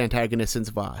a great antagonist since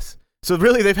Voss. So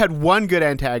really, they've had one good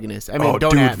antagonist. I mean, oh,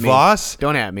 don't dude, at me. Voss.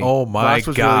 Don't at me. Oh my Voss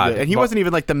was God. really good. And he Vo- wasn't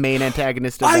even like the main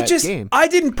antagonist of that game. I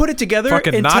didn't put it together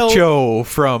Fucking until Nacho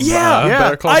from Yeah, yeah.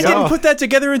 Better Call I Saul. didn't put that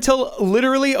together until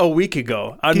literally a week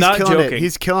ago. I'm He's not killing joking. it.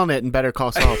 He's killing it in Better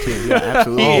Call Saul too. Yeah,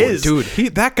 absolutely. He Oh, is. dude.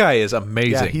 That guy is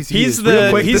amazing. Yeah, He's is the real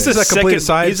quick. he's This the is a complete second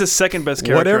aside. he's the second best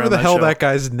character. Whatever on the hell show. that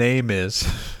guy's name is,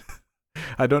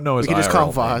 I don't know his. We can just call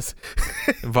him IRL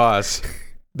name. Voss. Voss.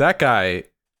 That guy,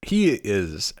 he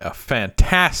is a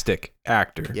fantastic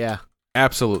actor. Yeah.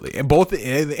 Absolutely,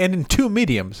 and in two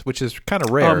mediums, which is kind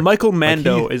of rare. Michael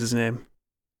Mando he- is his name.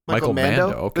 Michael Mando?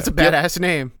 Okay. That's a badass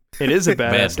name. It is a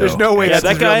badass. Mando. There's no way Yeah, that's that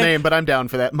his real guy- name, but I'm down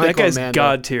for that. Michael That guy's Mando.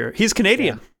 god tier. He's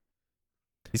Canadian.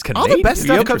 He's All Canadian. the best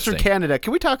stuff comes from Interesting. Canada.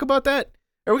 Can we talk about that?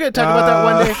 Are we going to talk about that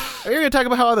one day? Are you going to talk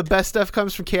about how all the best stuff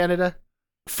comes from Canada?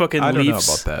 Fucking I don't know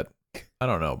Leafs. about that. I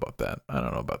don't know about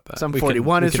that. Some We can-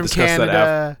 41 we is can from discuss that after.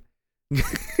 Canada.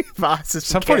 Voss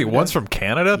is from Some 41's Canada. from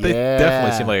Canada. They Yeah.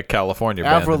 definitely seem like a California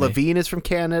band. Avril to me. Lavigne is from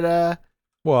Canada.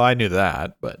 Well, I knew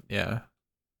that, but yeah.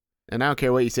 And I don't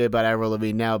care what you say about Avril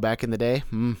Lavigne now. Back in the day,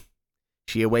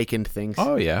 she awakened things.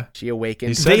 Oh yeah. She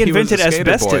awakened. He said They he was a invented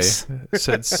skater asbestos. Boy.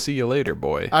 Said, "See you later,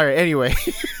 boy." All right. Anyway.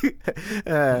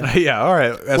 Yeah. All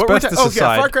right. What we're Asbestos yeah,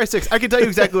 aside. Far Cry 6. I can tell you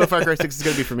exactly what Far Cry 6 is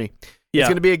going to be for me. Yeah. It's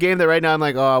going to be a game that right now I'm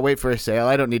like, oh, I'll wait for a sale.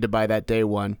 I don't need to buy that day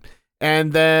one.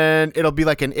 And then it'll be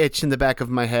like an itch in the back of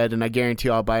my head, and I guarantee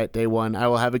I'll buy it day one. I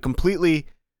will have a completely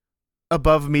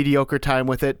above mediocre time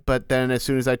with it, but then as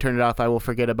soon as I turn it off, I will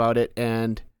forget about it.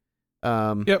 And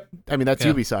Yep. I mean that's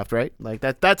Yeah. Ubisoft, right? Like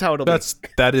that's how it'll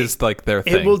That is like their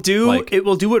thing. It will do Like, it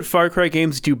will do what Far Cry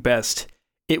games do best.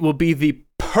 It will be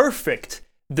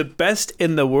the best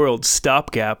in the world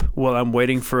stopgap while I'm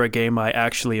waiting for a game I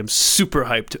actually am super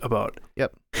hyped about.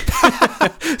 Yep.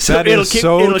 So that is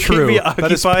so true. Keep me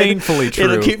That is occupied. painfully true.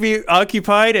 It'll keep me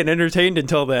occupied and entertained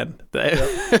until then.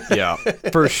 Yeah,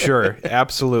 for sure.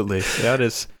 Absolutely. That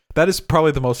is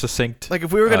probably the most succinct Like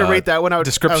if we were going to rate that one, I would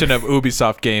description of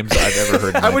Ubisoft games I've ever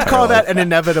heard. In my I would entire call that life. an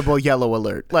inevitable yellow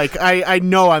alert. Like I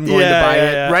know I'm going to buy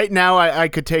it. Yeah. Right now I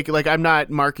could take it. Like I'm not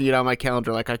marking it on my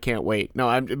calendar like I can't wait.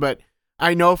 No, but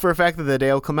I know for a fact that the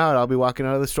day will come out. I'll be walking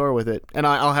out of the store with it. And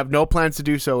I'll have no plans to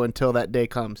do so until that day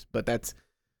comes. But that's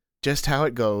just how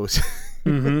it goes.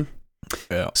 Mm-hmm.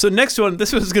 Yeah. So next one,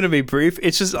 this one's gonna be brief.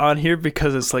 It's just on here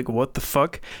because it's like, what the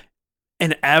fuck?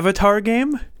 An Avatar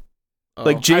game?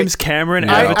 Like James Cameron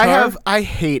Yeah. Avatar? I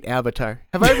hate Avatar.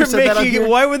 Have I ever You're said that on making- here?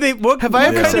 Why would they? What, Have I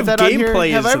ever what kind said of that on here? gameplay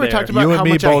Have is I ever there? talked about You and how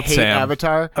me much both, I hate Sam.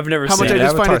 Avatar? I've never How seen much I it.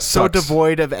 just find Avatar it so sucks.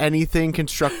 devoid of anything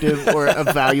constructive or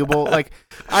valuable. Like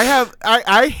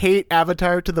I hate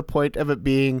Avatar to the point of it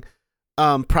being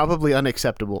probably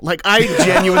unacceptable. Like I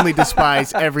genuinely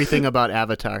despise everything about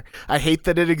Avatar. I hate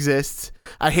that it exists.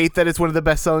 I hate that it's one of the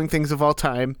best-selling things of all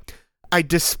time. I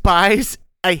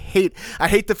hate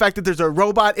the fact that there's a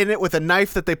robot in it with a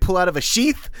knife that they pull out of a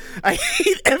sheath. I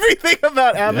hate everything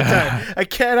about Avatar. Yeah. I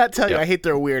cannot tell you. Yep. I hate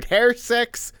their weird hair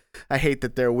sex. I hate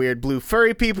that they're weird blue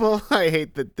furry people. I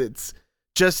hate that it's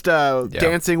just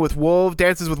dances with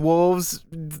wolves.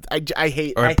 I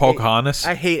hate. Or I hate- Pocahontas.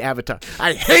 I hate Avatar.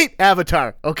 I hate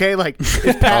Avatar. Okay, like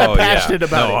I'm Oh, passionate yeah.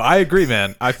 about No, it. I agree,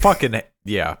 man. I fucking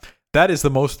yeah. That is the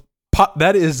most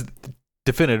that is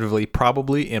definitively,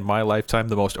 probably in my lifetime,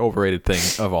 the most overrated thing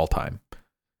of all time.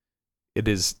 It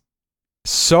is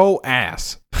so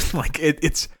ass. Like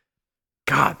it's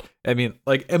God. I mean,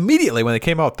 like immediately when they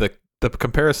came out, the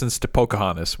comparisons to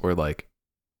Pocahontas were like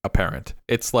apparent.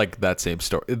 It's like that same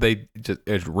story. They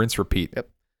just rinse repeat. Yep.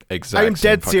 Exactly. I am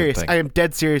dead serious. Thing. I am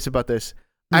dead serious about this.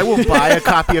 I will buy a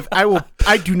copy of.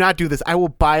 I do not do this. I will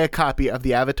buy a copy of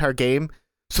the Avatar game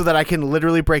so that I can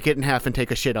literally break it in half and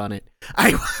take a shit on it.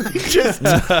 I just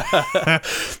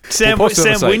Sam, We'll post it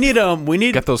on the site. we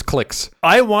need Get those clicks.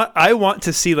 I want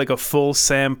to see like a full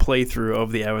Sam playthrough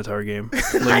of the Avatar game,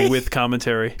 like with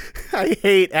commentary. I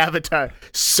hate Avatar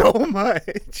so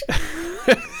much.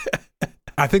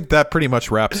 I think that pretty much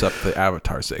wraps up the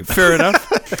Avatar segment. Fair enough.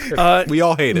 We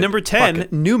all hate it. Number 10,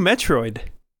 new Metroid.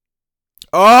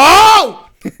 Oh!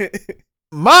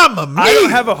 Mamma mia! I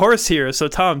don't have a horse here, so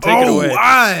Tom, take it away.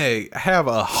 I have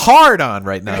a hard on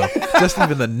right now. Just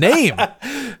even the name.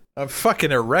 I'm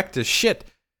fucking erect as shit.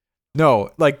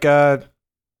 No, like, I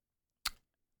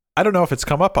don't know if it's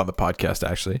come up on the podcast,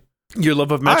 actually. Your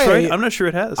love of Metroid? I'm not sure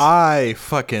it has. I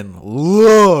fucking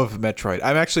love Metroid.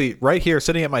 I'm actually right here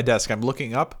sitting at my desk. I'm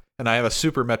looking up, and I have a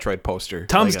Super Metroid poster.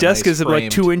 Tom's like desk nice is like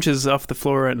 2 inches off the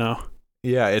floor right now.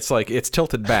 Yeah, it's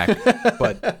tilted back.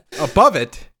 But above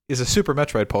it is a Super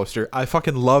Metroid poster. I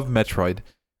fucking love Metroid.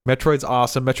 Metroid's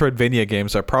awesome. Metroidvania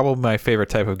games are probably my favorite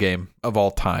type of game of all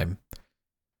time.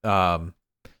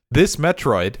 This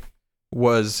Metroid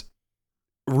was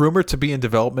rumored to be in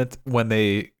development when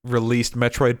they released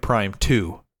Metroid Prime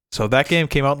 2. So that game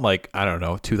came out in like, I don't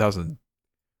know,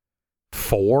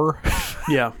 2004.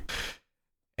 Yeah.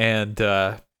 And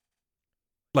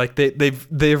like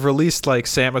they've released like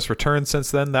Samus Returns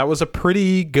since then. That was a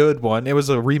pretty good one. It was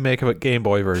a remake of a Game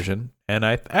Boy version, and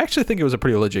I actually think it was a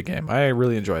pretty legit game. I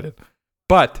really enjoyed it.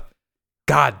 But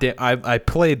god damn, I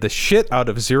played the shit out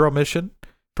of Zero Mission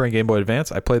for Game Boy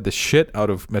Advance. I played the shit out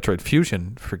of Metroid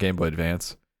Fusion for Game Boy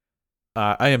Advance.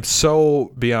 I am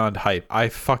so beyond hype. I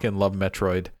fucking love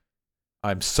Metroid.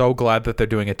 I'm so glad that they're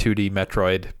doing a 2D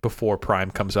Metroid before Prime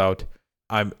comes out.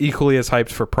 I'm equally as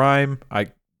hyped for Prime.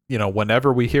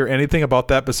 Whenever we hear anything about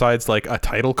that besides like a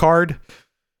title card,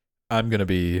 I'm going to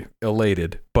be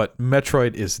elated. But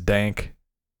Metroid is dank.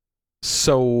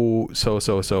 So.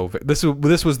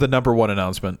 This was the number one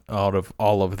announcement out of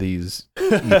all of these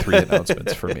E3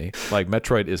 announcements for me. Like,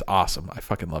 Metroid is awesome. I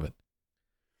fucking love it.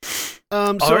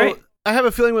 So right. I have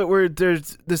a feeling where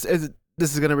this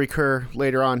is going to recur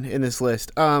later on in this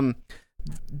list.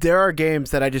 There are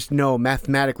games that I just know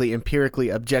mathematically,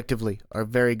 empirically, objectively are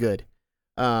very good.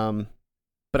 But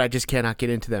I just cannot get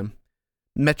into them.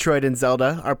 Metroid and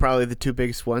Zelda are probably the two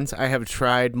biggest ones. I have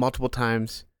tried multiple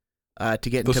times to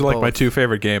get Those into are like both. my two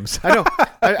favorite games. I know.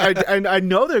 I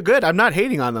know they're good. I'm not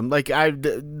hating on them. Like I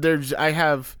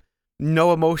have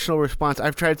no emotional response.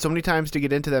 I've tried so many times to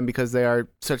get into them because they are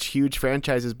such huge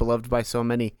franchises beloved by so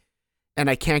many, and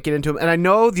I can't get into them. And I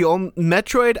know the old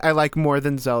Metroid I like more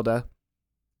than Zelda.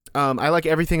 I like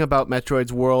everything about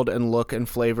Metroid's world and look and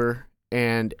flavor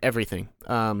and everything.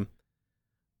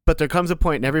 But there comes a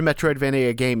point in every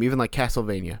Metroidvania game, even like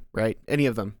Castlevania, right? Any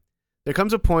of them. There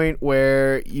comes a point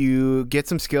where you get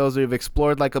some skills, or you've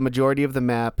explored like a majority of the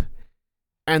map,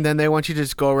 and then they want you to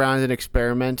just go around and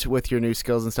experiment with your new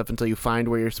skills and stuff until you find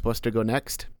where you're supposed to go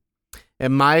next.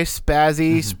 And my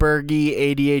spazzy, spurgy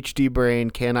ADHD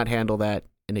brain cannot handle that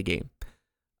in a game.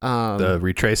 The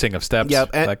retracing of steps, yeah,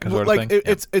 that sort of thing.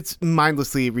 It's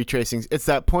mindlessly retracing. It's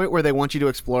that point where they want you to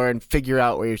explore and figure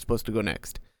out where you're supposed to go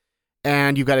next.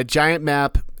 And you've got a giant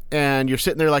map, and you're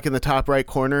sitting there like in the top right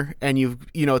corner, and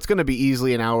it's going to be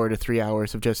easily an hour to 3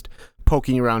 hours of just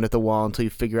poking around at the wall until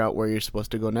you figure out where you're supposed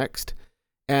to go next.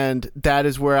 And that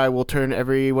is where I will turn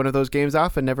every one of those games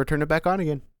off and never turn it back on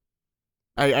again.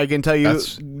 I can tell you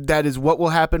that is what will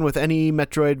happen with any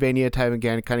Metroidvania type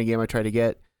again kind of game I try to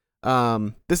get.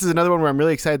 This is another one where I'm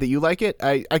really excited that you like it.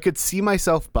 I could see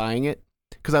myself buying it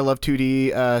because I love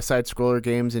 2D side scroller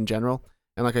games in general,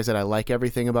 and like I said, I like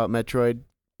everything about Metroid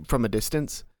from a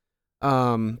distance.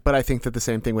 But I think that the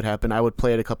same thing would happen. I would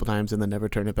play it a couple times and then never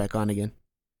turn it back on again.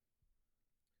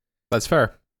 That's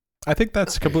fair. I think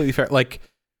that's completely fair. Like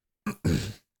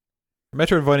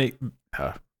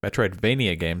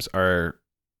Metroidvania games are.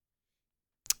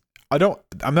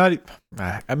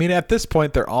 I mean, at this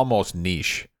point, they're almost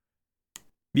niche.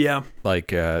 Yeah.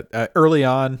 Like early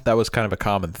on, that was kind of a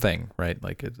common thing, right?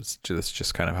 Like it's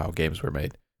just kind of how games were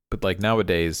made. But like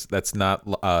nowadays, that's not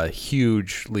a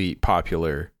hugely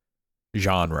popular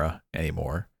genre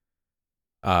anymore.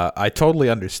 I totally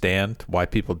understand why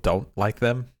people don't like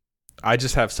them. I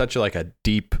just have such a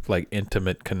deep, like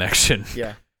intimate connection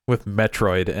Yeah. with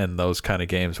Metroid and those kind of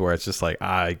games where it's just like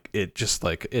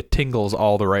it tingles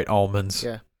all the right almonds.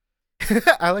 Yeah.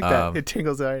 I like that. It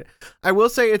tingles all right. I will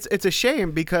say it's a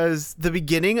shame because the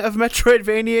beginning of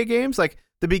Metroidvania games, like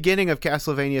the beginning of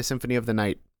Castlevania Symphony of the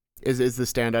Night, is the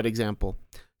standout example.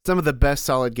 Some of the best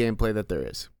solid gameplay that there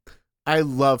is. I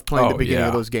love playing the beginning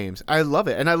of those games. I love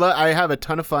it, and I have a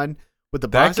ton of fun with the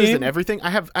bosses and everything. I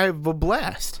have a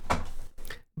blast.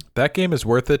 That game is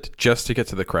worth it just to get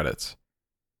to the credits.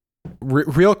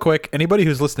 Real quick, anybody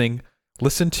who's listening,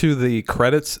 listen to the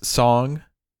credits song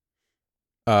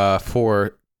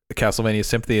for Castlevania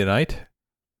Symphony of the Night.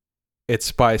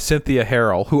 It's by Cynthia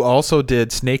Harrell, who also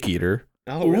did Snake Eater.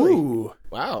 Oh, really? Ooh.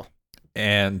 Wow.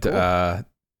 And cool.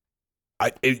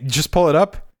 Just pull it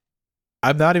up.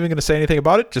 I'm not even going to say anything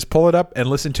about it. Just pull it up and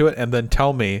listen to it, and then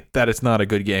tell me that it's not a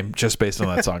good game just based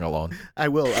on that song alone. I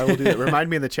will do that. Remind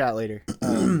me in the chat later.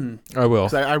 I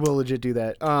will. I will legit do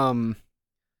that.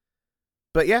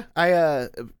 But yeah,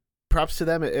 props to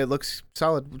them. It looks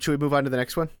solid. Should we move on to the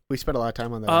next one? We spent a lot of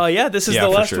time on that. Yeah, this is the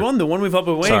last one, the one we've all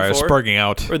been waiting for. Sorry, I was sparking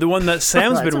out. Or the one that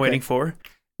Sam's been waiting for.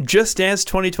 Just Dance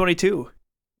 2022.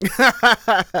 All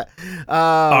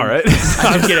right.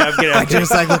 I'm kidding. I just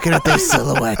like looking at their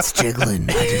silhouettes jiggling.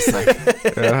 I just like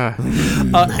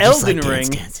Elden Ring.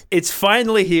 Dance. It's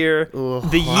finally here. Ooh.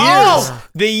 The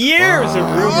years of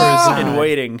rumors and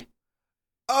waiting.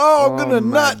 I'm gonna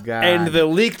nut. God. And the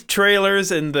leaked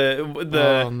trailers and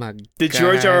the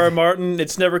George R.R. Martin,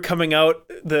 it's never coming out,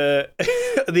 the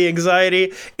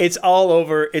anxiety, it's all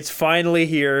over. It's finally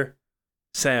here.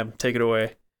 Sam, take it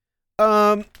away.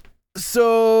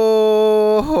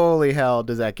 So holy hell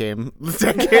does that game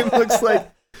that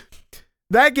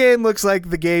game looks like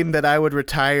the game that I would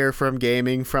retire from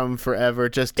gaming from forever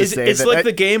just to say it's that like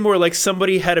the game where like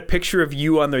somebody had a picture of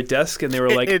you on their desk and they were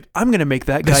like, I'm gonna make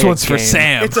that guy this one's for game.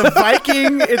 Sam. It's a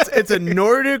Viking it's a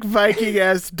Nordic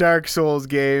Viking-esque Dark Souls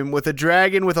game with a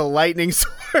dragon with a lightning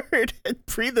sword and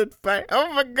breathing fire.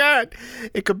 Oh my god,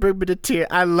 it could bring me to tears.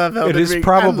 I love Elden Ring. It is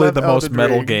probably the most Elden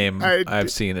metal Ring. game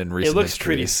I've seen in recent It looks history.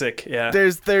 pretty sick. Yeah,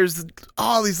 there's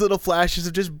all these little flashes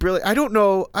of just brilliant. I don't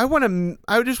know.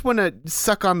 I just want to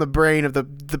suck on the brain of the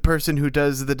person who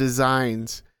does the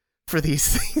designs for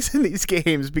these things in these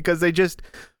games because they just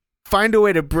find a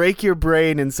way to break your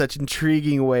brain in such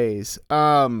intriguing ways.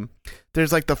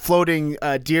 There's like the floating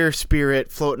deer spirit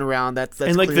floating around. That's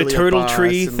and like the clearly a turtle boss,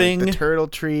 tree and, thing. Like, the turtle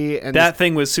tree and that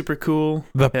thing was super cool.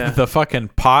 The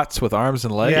fucking pots with arms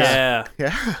and legs. Yeah.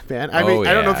 Yeah, man. I mean,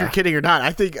 I don't know if you're kidding or not.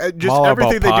 I think just all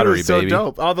everything about they pottery, do is so baby.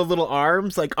 dope. All the little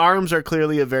arms, like arms are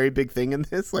clearly a very big thing in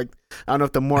this. Like, I don't know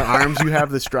if the more arms you have,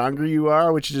 the stronger you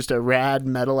are, which is just a rad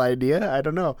metal idea. I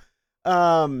don't know.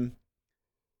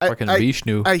 Fucking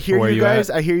Vishnu. I hear where you guys.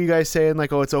 at? I hear you guys saying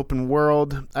like, "Oh, it's open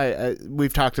world."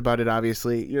 We've talked about it.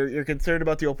 Obviously, you're concerned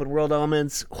about the open world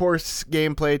elements. Horse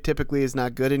gameplay typically is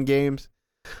not good in games.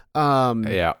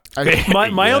 Yeah.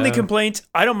 My only complaint,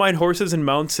 I don't mind horses and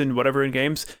mounts and whatever in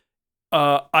games.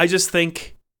 I just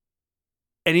think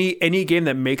any game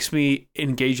that makes me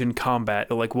engage in combat,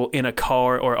 like in a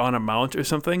car or on a mount or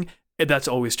something, that's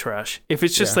always trash. If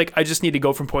it's just like I just need to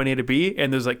go from point A to B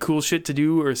and there's like cool shit to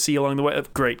do or see along the way,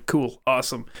 great, cool,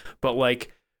 awesome. But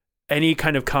like any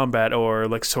kind of combat or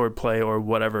like sword play or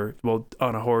whatever, well,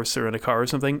 on a horse or in a car or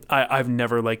something, I've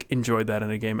never like enjoyed that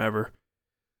in a game ever.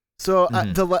 So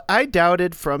I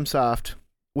doubted FromSoft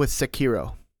with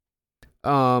Sekiro,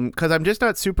 because I'm just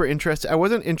not super interested. I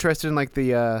wasn't interested in like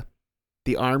the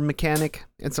arm mechanic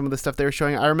and some of the stuff they were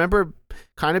showing. I remember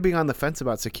kind of being on the fence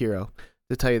about Sekiro,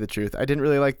 to tell you the truth. I didn't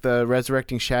really like the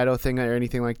resurrecting shadow thing or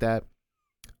anything like that.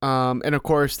 And of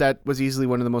course, that was easily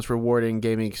one of the most rewarding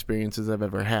gaming experiences I've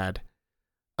ever had.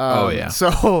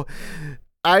 So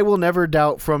I will never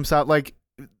doubt FromSoft. Like,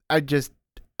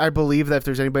 I believe that if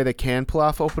there's anybody that can pull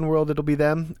off open world, it'll be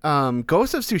them.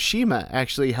 Ghost of Tsushima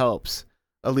actually helps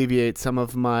alleviate some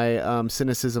of my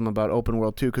cynicism about open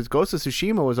world too, because Ghost of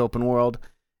Tsushima was open world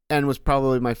and was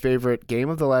probably my favorite game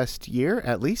of the last year,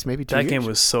 at least maybe 2 years. That game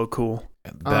was so cool.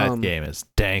 That game is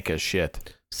dank as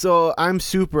shit. So I'm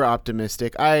super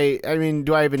optimistic. I mean,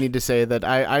 do I even need to say that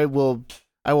I will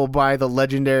buy the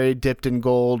legendary dipped in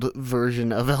gold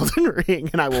version of Elden Ring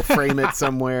and I will frame it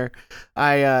somewhere.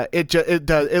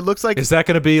 It looks like, is that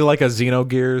going to be like a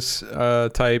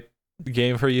Xenogears type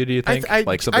game for you? Do you think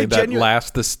like something that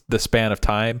lasts the span of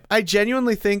time? I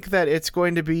genuinely think that it's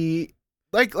going to be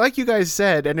like you guys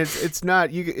said, and it's not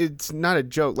a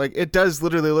joke. Like, it does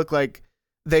literally look like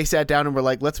they sat down and were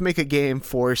like, let's make a game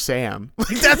for Sam.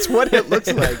 Like, that's what it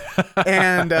looks like.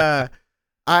 And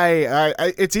I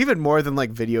it's even more than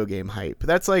like video game hype.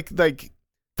 That's like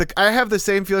I have the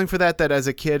same feeling for that as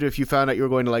a kid, if you found out you were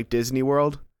going to like Disney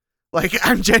World, Like,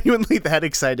 I'm genuinely that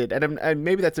excited, and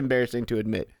maybe that's embarrassing to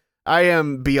admit. I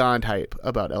am beyond hype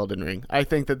about Elden Ring. I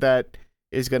think that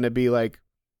is going to be like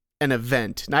an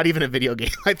event, not even a video game.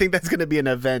 I think that's going to be an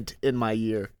event in my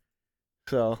year.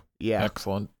 So, yeah.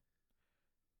 Excellent.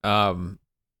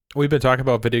 We've been talking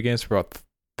about video games for about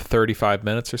 35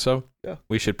 minutes or so. Yeah.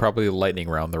 We should probably lightning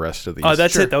round the rest of these. Oh,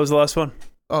 that's Sure. it. That was the last one.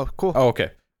 Oh, cool. Oh,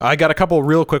 okay. I got a couple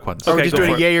real quick ones. Are we Okay, just go doing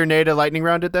for a it. yay or nay to lightning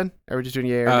round it then? Are we just doing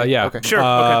yay or nay? Yeah. Okay. Sure,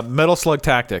 okay. Metal Slug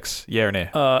Tactics. Yeah or nay?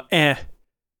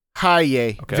 High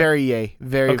yay. Okay. Very yay.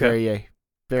 Very, Okay. very yay.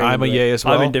 Very I'm a into it. yay as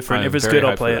well. I'm indifferent. I'm If it's very good,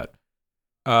 I'll hyped for play it.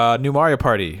 that. New Mario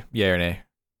Party. Yay or nay?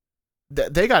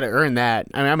 They got to earn that.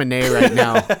 I mean, I'm a nay right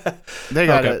now. They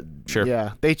got to. Okay, sure.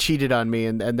 Yeah, they cheated on me,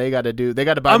 and they got to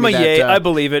buy I'm me a that. yay. I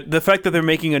believe it. The fact that they're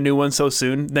making a new one so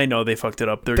soon, they know they fucked it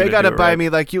up. They got to do it buy right. me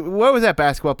like you. What was that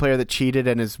basketball player that cheated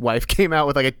and his wife came out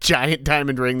with like a giant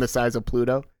diamond ring the size of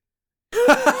Pluto?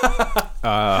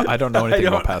 I don't know anything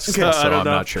about Pascal, I so don't I'm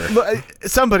know. not sure.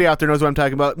 Somebody out there knows what I'm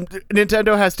talking about.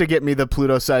 Nintendo has to get me the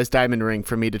Pluto-sized diamond ring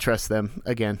for me to trust them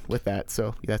again with that.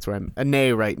 So that's where I'm a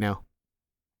nay right now.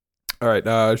 All right.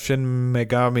 Shin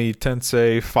Megami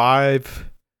Tensei 5.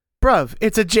 Bruv,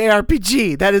 it's a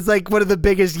JRPG. That is like one of the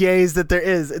biggest yays that there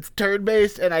is. It's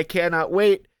turn-based, and I cannot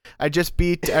wait. I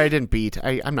didn't beat.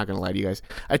 I'm not going to lie to you guys.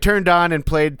 I turned on and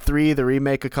played 3, the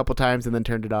remake, a couple times and then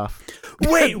turned it off.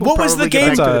 Wait, We'll what was the probably get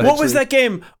game? back to it What was eventually. that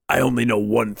game? I only know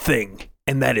one thing,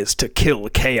 and that is to kill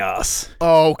chaos.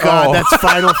 Oh, God, Oh. that's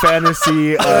Final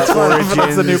Fantasy Origins.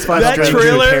 That's the new Final That Fantasy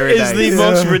trailer is Paradise. the Yeah.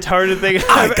 most retarded thing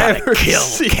I've ever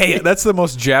seen. That's the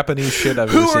most Japanese shit I've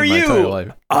Who ever seen are in my entire you?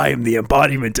 life. I am the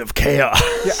embodiment of chaos.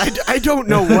 Yeah, I don't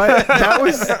know what that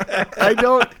was. I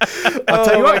don't. I'll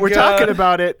tell you Oh what. my We're God. talking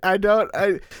about it.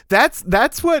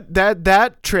 That's what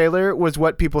that trailer was.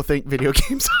 What people think video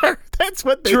games are. That's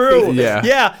what they True. think. Yeah.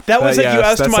 Yeah, that was like you yes,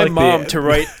 asked that's my like mom the- to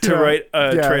write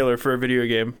a Yeah. trailer for a video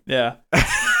game. Yeah.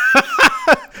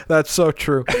 That's so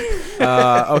true.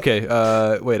 Okay.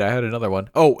 Wait, I had another one.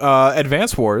 Oh,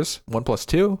 Advance Wars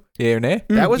 1+2. Yay or nay?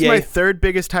 That was Yay. my third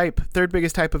biggest hype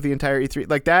of the entire E3.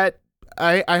 Like that,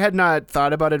 I had not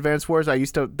thought about Advance Wars.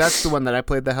 That's the one that I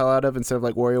played the hell out of instead of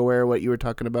like WarioWare, what you were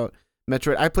talking about.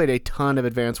 Metroid. I played a ton of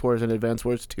Advance Wars and Advance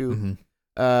Wars 2. Mm-hmm.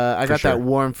 I got sure. that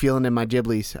warm feeling in my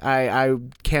giblies. I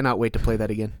cannot wait to play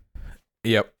that again.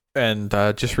 Yep. And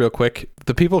just real quick,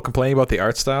 the people complaining about the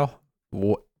art style.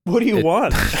 What What do you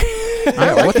want?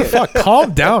 Yeah, what the fuck?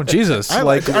 Calm down, Jesus! Are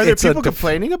there it's a people def-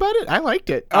 complaining about it? I liked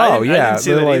it. I Oh didn't yeah, see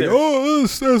they're that like, either. oh,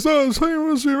 this is not the same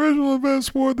as the original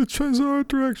Advance Wars. The change the art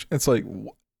direction. It's like,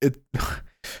 it.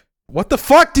 What the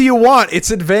fuck do you want? It's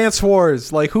Advance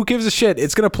Wars. Like, who gives a shit?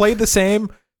 It's gonna play the same.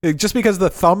 Just because the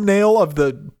thumbnail of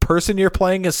the person you're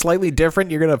playing is slightly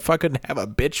different, you're gonna fucking have a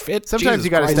bitch fit. Sometimes Jesus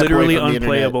you gotta Christ. step away Literally from the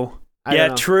internet. unplayable. I Yeah, don't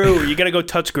know. true. You gotta go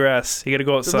touch grass. You gotta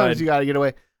go outside. Sometimes you gotta get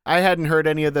away. I hadn't heard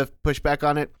any of the pushback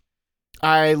on it.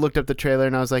 I looked up the trailer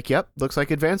and I was like, "Yep, looks like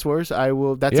Advance Wars." I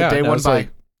will. That's Yeah, a day no, one it's buy. like-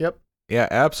 Yep. Yeah,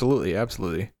 absolutely,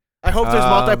 absolutely. I hope there's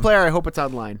Um, multiplayer. I hope it's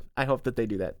online. I hope that they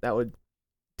do that. That would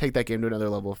take that game to another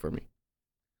level for me.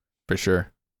 For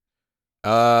sure.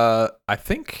 I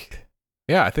think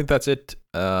that's it.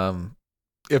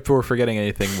 If we're forgetting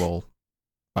anything,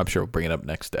 I'm sure we'll bring it up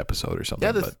next episode or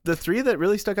something. Yeah, the three that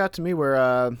really stuck out to me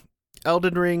were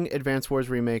Elden Ring, Advance Wars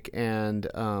Remake, and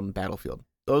Battlefield.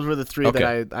 Those were the three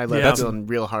Okay. that I left Yeah. feeling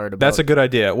real hard about. That's a good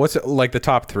idea. What's it, like the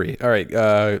top 3? All right,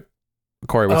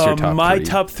 Corey, what's your top my 3?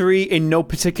 top 3 in no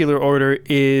particular order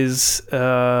is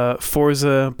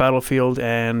Forza, Battlefield,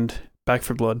 and Back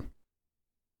 4 Blood.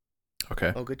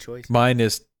 Okay. good choice. Mine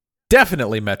is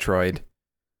definitely Metroid.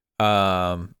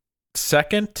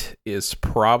 Second is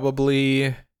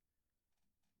probably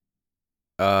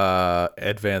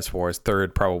Advance Wars.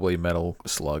 Third, probably Metal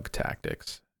Slug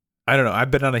Tactics. I don't know. I've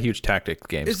been on a huge tactics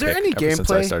games. Is there kick any ever since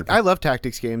I gameplay? started. I love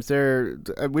tactics games.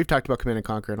 We've talked about Command and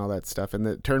Conquer and all that stuff, and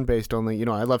the turn-based only. You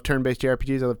know, I love turn-based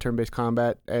JRPGs. I love turn-based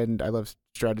combat, and I love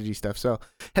strategy stuff. So,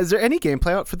 has there any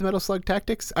gameplay out for the Metal Slug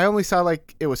Tactics? I only saw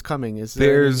like it was coming.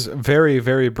 There's very,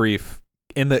 very brief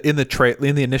in the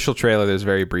initial trailer. There's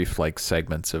very brief like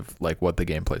segments of like what the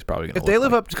gameplay is probably going to if look they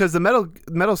live like. up because the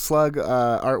Metal Slug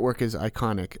artwork is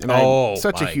iconic, and Oh, I'm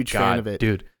such a my huge God, fan of it.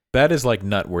 dude. That is like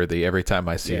nut worthy every time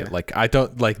I see Yeah. it. Like I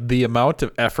don't like the amount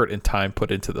of effort and time put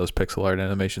into those pixel art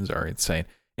animations are insane.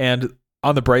 And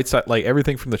on the bright side, like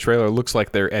everything from the trailer looks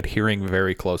like they're adhering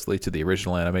very closely to the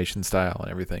original animation style and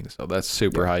everything. So that's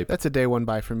super hype. That's a day one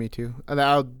buy for me too. For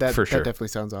That sure. definitely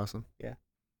sounds awesome.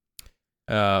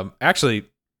 Yeah. Actually,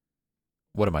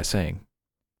 what am I saying?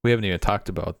 We haven't even talked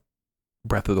about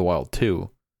Breath of the Wild 2.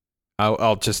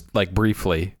 I'll just like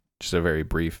briefly, just a very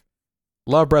brief.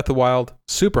 Love Breath of the Wild.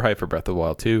 Super hype for Breath of the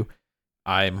Wild 2.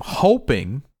 I'm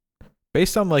hoping,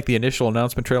 based on like the initial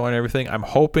announcement trailer and everything, I'm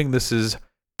hoping this is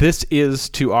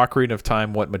to Ocarina of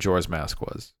Time what Majora's Mask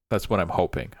was. That's what I'm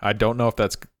hoping. I don't know if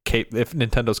if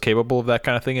Nintendo's capable of that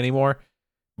kind of thing anymore,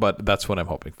 but that's what I'm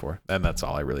hoping for, and that's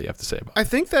all I really have to say about it. I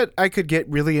think that I could get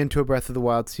really into a Breath of the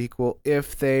Wild sequel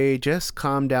if they just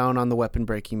calm down on the weapon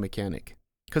breaking mechanic.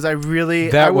 Because I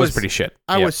was pretty shit.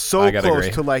 I Yep, was so close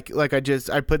agree.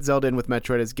 to I put Zelda in with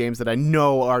Metroid as games that I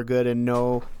know are good and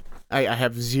know I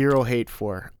have zero hate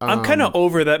for. I'm kind of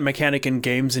over that mechanic in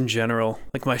games in general.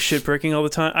 Like my shit breaking all the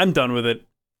time. I'm done with it.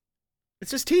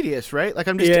 It's just tedious, right? Like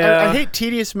I hate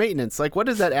tedious maintenance. Like what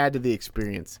does that add to the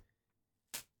experience?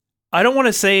 I don't want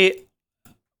to say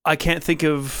I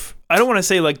don't want to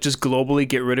say like just globally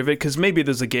get rid of it, because maybe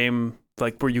there's a game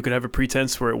like where you could have a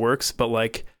pretense where it works, but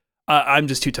like I'm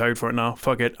just too tired for it now.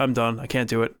 Fuck it, I'm done. I can't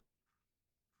do it.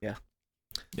 Yeah.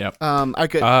 Yep. I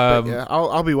could. But yeah,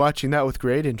 I'll be watching that with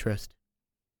great interest.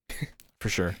 For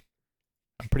sure.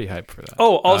 I'm pretty hyped for that.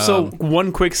 Oh, also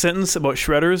one quick sentence about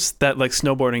Shredders. That like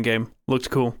snowboarding game looked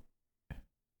cool.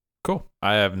 Cool.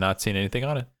 I have not seen anything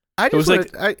on it. It was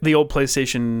like the old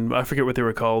PlayStation. I forget what they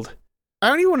were called. I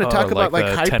don't even want to talk about like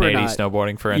the Hypernaut. 1080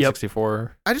 snowboarding for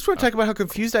N64. I just want to talk about how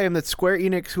confused I am that Square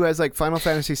Enix, who has like Final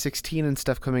Fantasy 16 and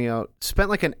stuff coming out, spent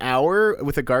like an hour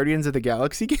with a Guardians of the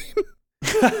Galaxy game.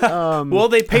 Well,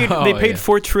 they paid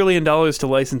 $4 trillion to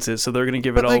license it, so they're going to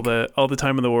give it all the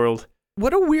time in the world.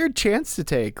 What a weird chance to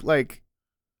take. Like,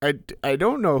 I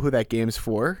don't know who that game's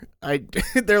for.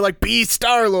 They're like, be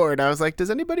Star-Lord. I was like, does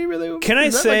anybody really? Can I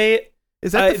say?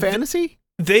 Is that the fantasy?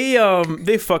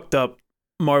 They fucked up.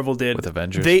 Marvel did with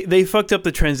Avengers. They fucked up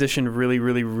the transition really,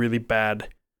 really, really bad.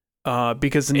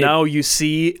 Because now you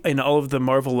see in all of the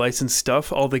Marvel licensed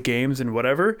stuff, all the games and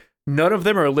whatever, none of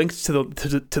them are linked to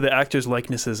the actors'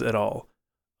 likenesses at all.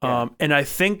 Yeah. And I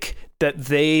think that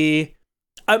they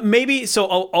maybe. So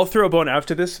I'll throw a bone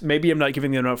after this. Maybe I'm not giving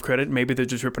them enough credit. Maybe they're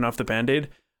just ripping off the Band-Aid.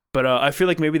 But I feel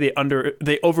like maybe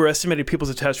they overestimated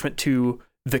people's attachment to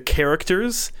the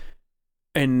characters.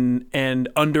 And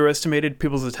underestimated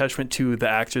people's attachment to the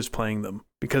actors playing them,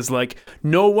 because like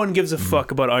no one gives a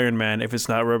fuck about Iron Man if it's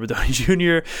not Robert Downey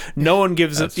Jr. No one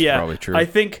gives That's yeah. probably true. I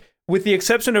think with the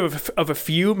exception of a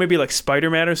few, maybe like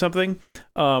Spider-Man or something,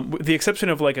 with the exception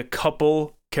of like a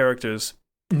couple characters,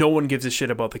 no one gives a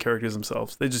shit about the characters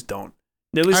themselves. They just don't.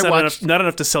 At least not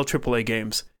enough to sell AAA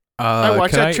games. I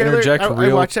watched that trailer.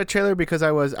 I watched that trailer because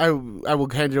I will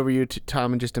hand it over to you,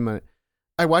 Tom, in just a minute.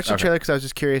 I watched the trailer because I was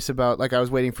just curious about, like, I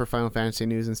was waiting for Final Fantasy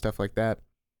news and stuff like that.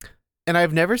 And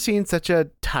I've never seen such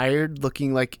a tired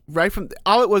looking, like, right from,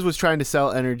 all it was trying to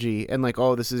sell energy and like,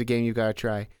 oh, this is a game you gotta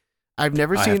try. I've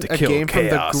never seen a game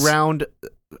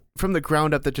from the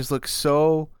ground up that just looks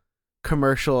so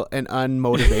commercial and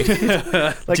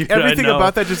unmotivated. Like, dude, everything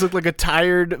about that just looked like a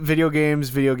tired video game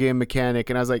mechanic.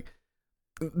 And I was like,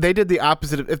 they did the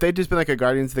opposite. If they'd just been like a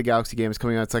Guardians of the Galaxy game is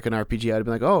coming out, it's like an RPG, I'd have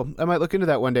been like, oh, I might look into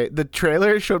that one day. The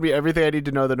trailer showed me everything I need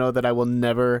to know that I will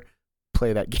never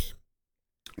play that game.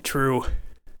 True.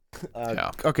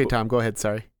 Yeah. Okay, Tom, go ahead.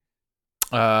 Sorry.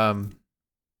 Kind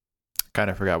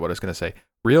of forgot what I was going to say.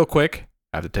 Real quick,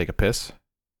 I have to take a piss.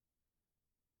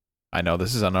 I know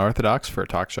this is unorthodox for a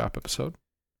Talk Shop episode,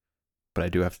 but I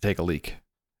do have to take a leak.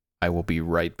 I will be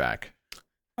right back.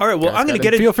 All right, well, I'm going to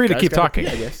get it. Feel free to keep talking.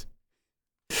 I guess.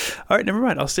 All right, never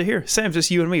mind. I'll stay here. Sam, just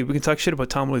you and me. We can talk shit about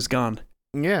Tom while he's gone.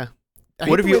 Yeah.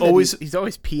 What have you always? He's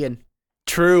always peeing.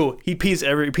 True. He pees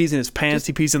he pees in his pants.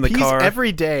 He pees in the car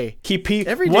every day. He peed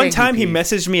every day. One time he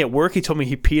messaged me at work. He told me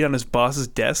he peed on his boss's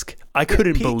desk. I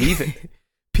couldn't believe it.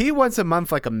 Pee once a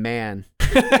month like a man.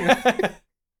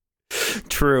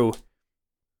 True.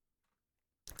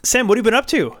 Sam, what have you been up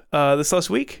to this last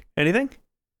week? Anything?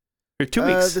 Or 2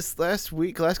 weeks? This last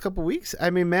couple weeks.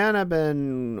 I mean, man, I've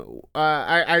been.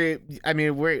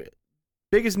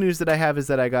 Biggest news that I have is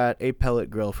that I got a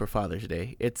pellet grill for Father's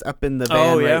Day. It's up in the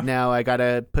van right now. I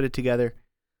gotta put it together.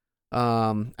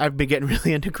 I've been getting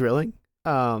really into grilling.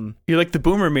 You're like the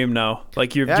boomer meme now.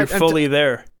 Like you're fully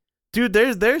there. Dude,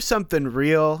 there's something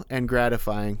real and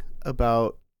gratifying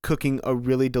about cooking a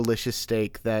really delicious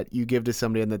steak that you give to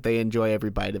somebody and that they enjoy every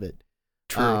bite of it.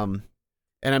 True.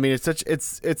 And I mean,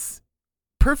 it's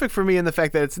perfect for me in the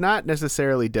fact that it's not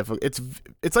necessarily difficult.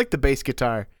 It's like the bass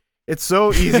guitar. It's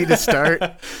so easy to start,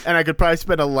 and I could probably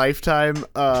spend a lifetime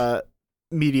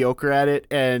mediocre at it,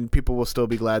 and people will still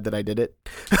be glad that I did it.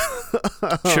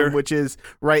 Sure. Which is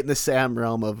right in the Sam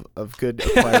realm of good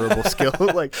acquirable skill.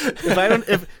 Like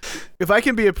if I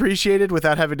can be appreciated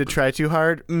without having to try too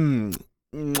hard,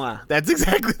 that's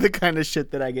exactly the kind of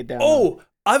shit that I get down. Oh,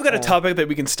 I've got a topic that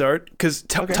we can start because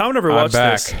Tom never watched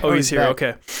this. Oh, he's here.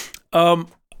 Back. Okay.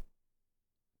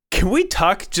 Can we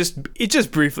talk just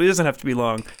briefly? It doesn't have to be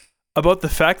long. About the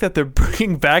fact that they're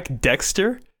bringing back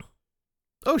Dexter.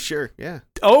 Oh sure, yeah.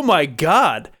 Oh my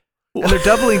God. And they're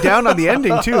doubling down on the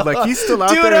ending too. Like he's still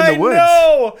out there in the woods.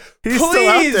 Know. He's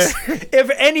Please, still out there. if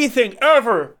anything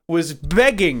ever was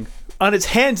begging on its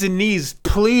hands and knees,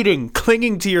 pleading,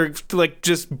 clinging to your, like,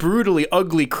 just brutally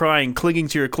ugly crying, clinging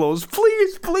to your clothes,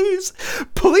 please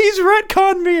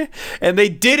retcon me. And they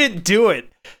didn't do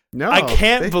it. No, I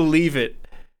can't believe it.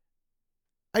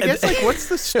 I guess like what's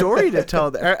the story to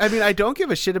tell? I mean, I don't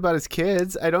give a shit about his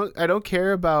kids. I don't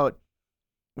care about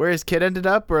where his kid ended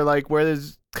up or like where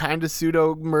his kind of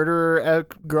pseudo murderer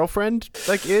girlfriend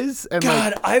like is. And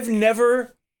God, like, I've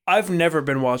never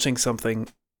been watching something.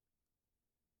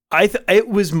 It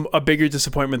was a bigger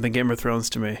disappointment than Game of Thrones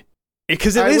to me.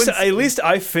 Because at least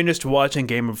I finished watching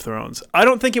Game of Thrones. I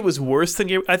don't think it was worse than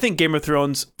I think Game of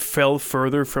Thrones fell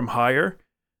further from higher.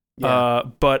 yeah.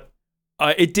 But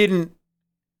it didn't.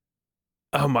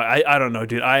 Oh my! I don't know,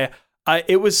 dude.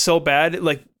 It was so bad.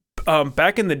 Like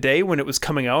back in the day when it was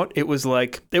coming out, it was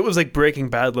like Breaking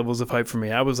Bad levels of hype for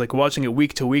me. I was like watching it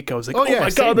week to week. I was like, oh yeah, my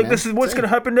same, God, like man. this is what's gonna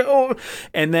happen to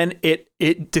and then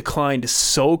it declined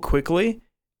so quickly.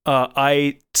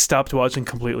 I stopped watching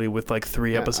completely with like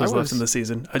 3 episodes left in the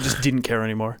season. I just didn't care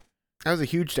anymore. I was a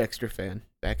huge Dexter fan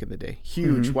back in the day.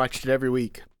 Huge. Mhm. Watched it every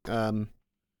week.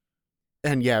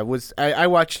 And yeah, I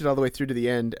watched it all the way through to the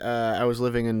end. I was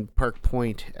living in Park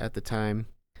Point at the time,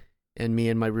 and me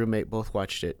and my roommate both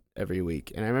watched it every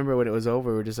week. And I remember when it was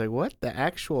over, we were just like, "What the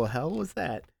actual hell was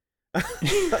that?"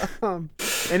 And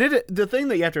the thing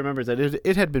that you have to remember is that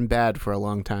it had been bad for a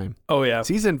long time. Oh yeah.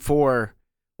 Season 4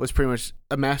 was pretty much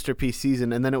a masterpiece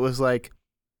season, and then it was like,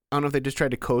 I don't know if they just tried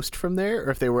to coast from there,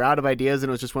 or if they were out of ideas and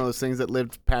it was just one of those things that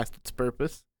lived past its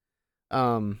purpose.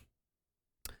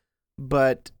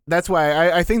 But that's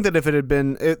why I think that if it had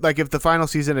been if the final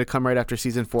season had come right after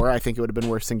season 4, I think it would have been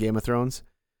worse than Game of Thrones,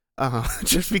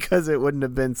 just because it wouldn't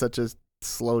have been such a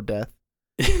slow death.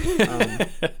 Yeah.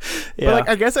 But like,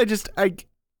 I guess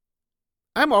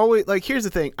I'm always like, here's the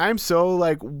thing, I'm so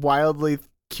like wildly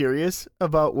curious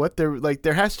about what they're like.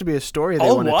 There has to be a story they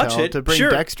want to tell to bring Sure.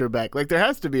 Dexter back. Like there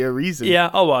has to be a reason. Yeah,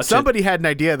 I'll watch it. Somebody had an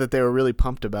idea that they were really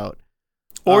pumped about.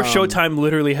 Or Showtime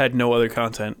literally had no other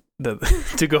content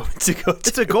to go.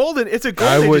 It's a golden.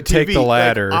 I would take TV. the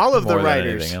latter. Like, all of the more than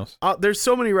writers. anything else. There's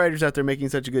so many writers out there making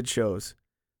such good shows.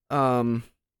 And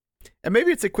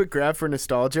maybe it's a quick grab for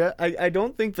nostalgia. I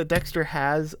don't think that Dexter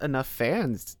has enough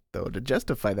fans though to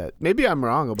justify that. Maybe I'm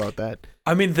wrong about that.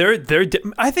 I mean,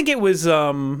 I think it was.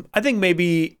 I think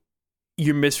maybe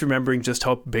you're misremembering just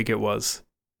how big it was.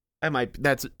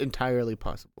 That's entirely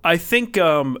possible. I think.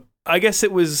 I guess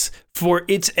it was for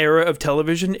its era of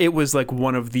television. It was like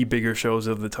one of the bigger shows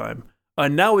of the time.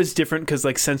 Now it's different because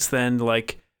like since then,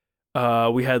 like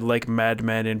we had like Mad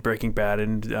Men and Breaking Bad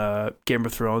and Game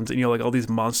of Thrones and like all these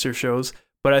monster shows.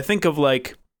 But I think of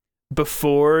like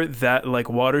before that, like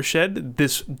watershed,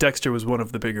 this Dexter was one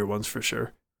of the bigger ones for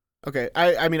sure. Okay,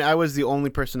 I mean I was the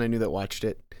only person I knew that watched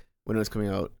it when it was coming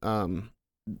out.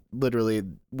 Literally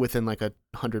within like a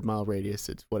 100-mile radius,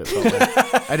 it's what it felt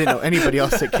like. I didn't know anybody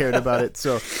else that cared about it,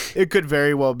 so it could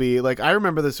very well be like, I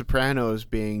remember The Sopranos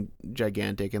being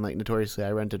gigantic, and like notoriously I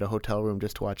rented a hotel room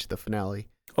just to watch the finale.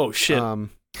 Oh shit.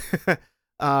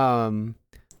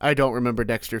 I don't remember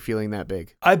Dexter feeling that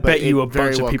big. I bet you a very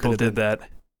bunch of well people could have did that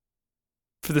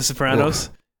for The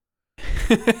Sopranos.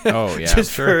 Oh, yeah,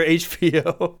 just sure. for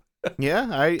HBO. Yeah,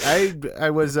 I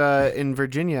was in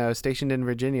Virginia. I was stationed in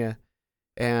Virginia,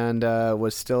 and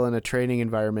was still in a training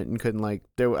environment and couldn't like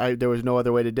there was no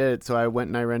other way to do it. So I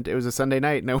went and it was a Sunday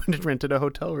night, and I went and rented a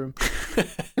hotel room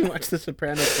and watched the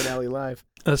Sopranos finale live.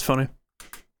 That's funny.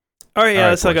 All right, yeah,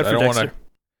 that's all I got for Dexter.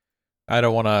 I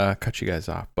don't want to cut you guys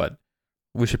off, but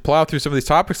we should plow through some of these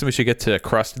topics, and we should get to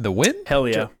Crust in the Wind. Hell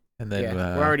yeah. And then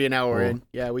We're already an hour in.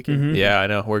 Yeah, we can. Mhm. Yeah, I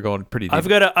know we're going pretty deep. I've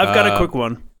got a quick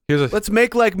one. Let's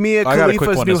make like Mia I got a quick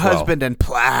Khalifa's one new as well. husband and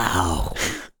plow.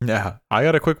 Yeah, I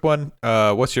got a quick one.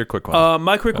 What's your quick one?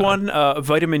 My quick one,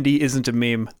 vitamin D isn't a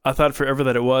meme. I thought forever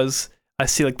that it was. I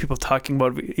see like people talking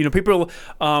about, people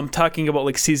talking about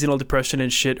like seasonal depression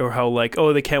and shit, or how like,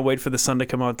 oh, they can't wait for the sun to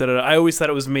come out. Da, da, da. I always thought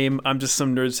it was a meme. I'm just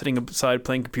some nerd sitting aside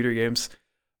playing computer games.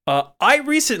 I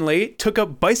recently took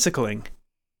up bicycling.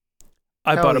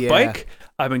 I bought a bike.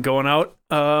 I've been going out.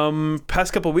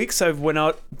 Past couple weeks, I've went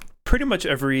out pretty much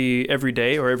every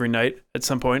day or every night at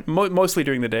some point, mostly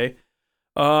during the day.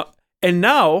 And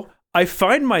now I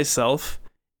find myself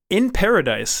in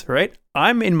paradise, right?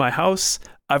 I'm in my house.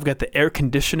 I've got the air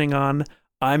conditioning on.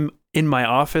 I'm in my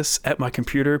office at my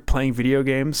computer playing video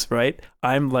games, right?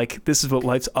 I'm like, this is what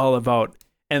life's all about.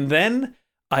 And then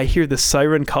I hear the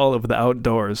siren call of the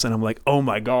outdoors, and I'm like, oh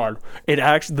my god! It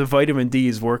actually, the vitamin D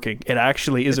is working. It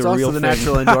actually is it's a also real the thing.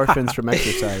 natural endorphins from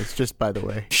exercise, just by the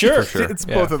way. Sure, For sure. It's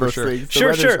Yeah, both of for those sure. things. The sure,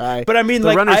 runner's sure. high. But I mean, The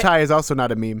like, runner's high is also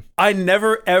not a meme. I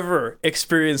never ever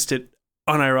experienced it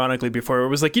unironically before. It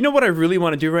was like, you know what I really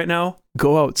want to do right now?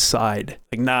 Go outside.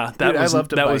 Like, nah, that Dude, I was love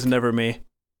to that was bike. never me.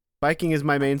 Biking is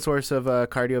my main source of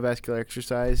cardiovascular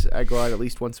exercise. I go out at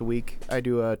least once a week. I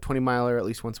do a 20-miler at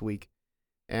least once a week.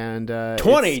 And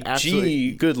 20, it's absolutely-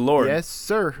 gee, good lord. Yes,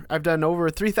 sir. I've done over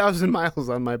 3,000 miles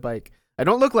on my bike. I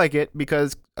don't look like it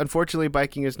because, unfortunately,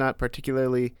 biking is not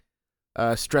particularly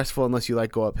stressful unless you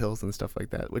like go up hills and stuff like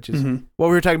that, which is Mhm. what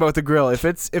we were talking about with the grill. If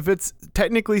it's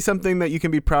technically something that you can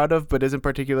be proud of but isn't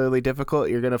particularly difficult,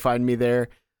 you're gonna find me there,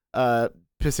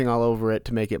 pissing all over it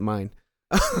to make it mine.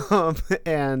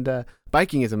 And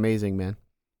biking is amazing, man.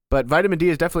 But vitamin D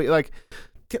is definitely like.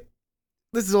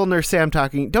 This is old nurse Sam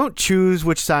talking. Don't choose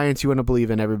which science you want to believe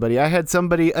in, everybody. I had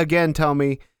somebody again tell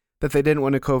me that they didn't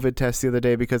want a COVID test the other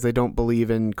day because they don't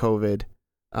believe in COVID.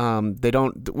 They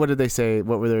don't. What did they say?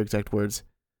 What were their exact words?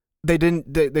 They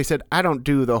didn't. They said, "I don't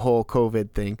do the whole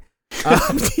COVID thing."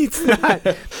 It's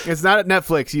not at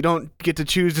Netflix. You don't get to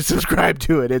choose to subscribe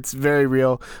to it. It's very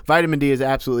real. Vitamin D is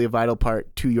absolutely a vital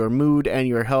part to your mood and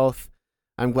your health.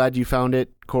 I'm glad you found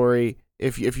it, Corey.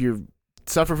 If you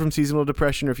suffer from seasonal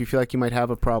depression or if you feel like you might have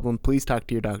a problem, please talk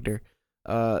to your doctor.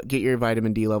 Get your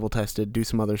vitamin D level tested. Do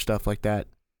some other stuff like that.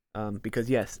 Because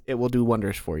yes, it will do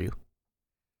wonders for you.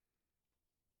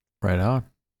 Right on.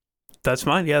 That's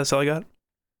mine. Yeah, that's all I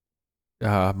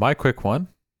got. My quick one.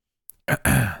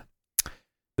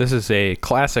 This is a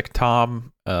classic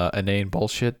Tom inane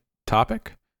bullshit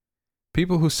topic.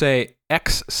 People who say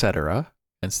etc.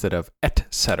 instead of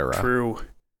etc. True.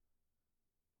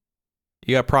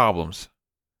 You got problems.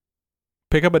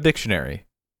 Pick up a dictionary.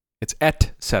 It's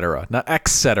etc., not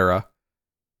etc.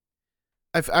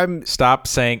 I'm. Stop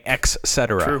saying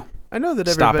etc. True. I know that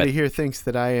Stop everybody it. here thinks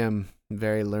that I am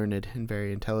very learned and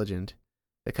very intelligent,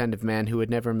 the kind of man who would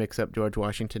never mix up George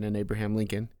Washington and Abraham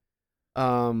Lincoln.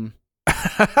 But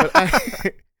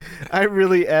I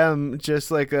really am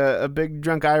just like a big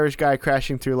drunk Irish guy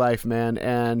crashing through life, man.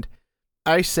 And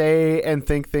I say and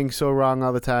think things so wrong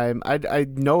all the time. I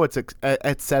know it's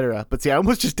etc. But see, I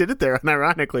almost just did it there,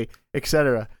 unironically,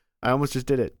 etc. I almost just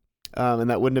did it. And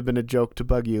that wouldn't have been a joke to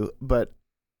bug you. But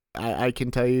I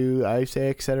can tell you I say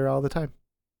etc. all the time.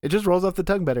 It just rolls off the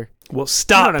tongue better. Well, You know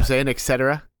stop. what I'm saying,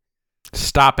 etc.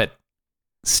 Stop it.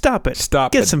 Stop it.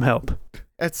 Stop Get it. some help.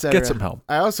 etc. Get some help.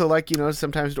 I also like,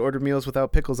 sometimes to order meals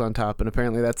without pickles on top, and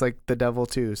apparently that's like the devil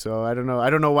too. So I don't know.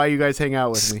 I don't know why you guys hang out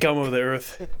with me. Scum of the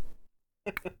earth.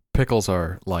 Pickles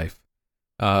are life.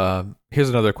 Here's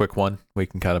another quick one we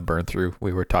can kind of burn through.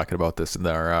 We were talking about this in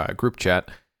our group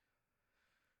chat.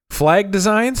 Flag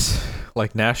designs,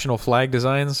 like national flag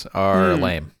designs, are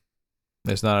lame.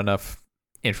 There's not enough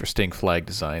interesting flag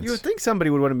designs. You would think somebody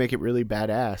would want to make it really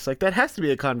badass. Like that has to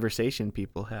be a conversation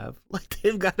people have. Like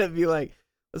they've got to be like,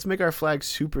 let's make our flag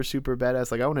super, super badass.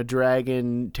 Like I want a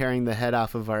dragon tearing the head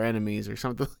off of our enemies or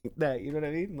something like that. You know what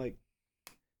I mean? Like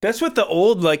That's what the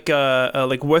old like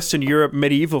Western Europe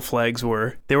medieval flags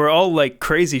were. They were all like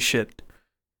crazy shit.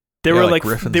 They Yeah, were like like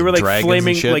griffins they were and like dragons flaming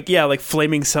and shit. like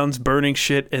flaming suns burning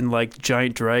shit and like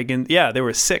giant dragons. Yeah, they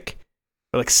were sick.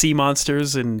 Or like sea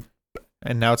monsters and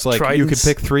And now it's like you Tridents.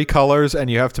 can pick 3 colors and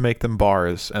you have to make them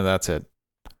bars, and that's it.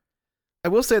 I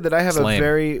will say that I have It's a lame.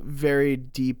 very, very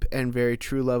deep and very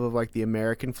true love of like the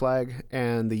American flag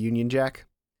and the Union Jack.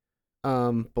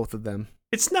 Both of them.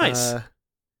 it's nice.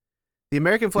 The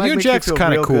American flag Union makes Jack's me feel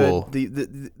kinda real cool.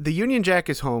 good. The Union Jack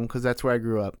is home because that's where I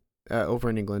grew up over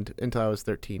in England until I was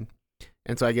 13,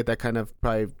 and so I get that kind of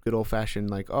probably good old fashioned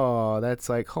like, oh, that's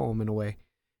like home in a way.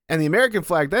 And the American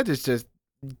flag that just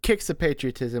kicks the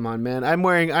patriotism on, man.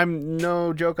 I'm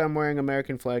no joke. I'm wearing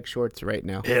American flag shorts right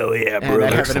now, Hell yeah, and I brother.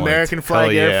 have an Excellent. American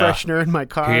flag Hell air yeah. freshener in my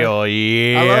car. Hell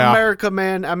yeah. I love America,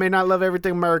 man. I may not love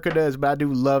everything America does, but I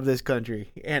do love this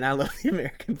country, and I love the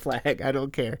American flag. I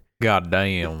don't care. God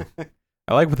damn.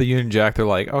 I like with the Union Jack, they're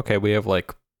like, okay, we have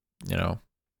like,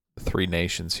 3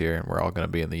 nations here, and we're all going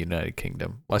to be in the United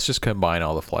Kingdom. Let's just combine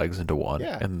all the flags into one.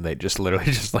 Yeah. And they just literally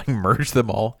just like merged them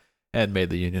all and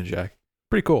made the Union Jack.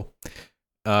 Pretty cool.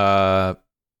 Yeah,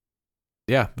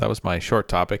 that was my short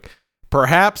topic.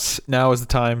 Perhaps now is the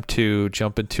time to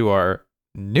jump into our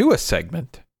newest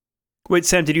segment. Wait,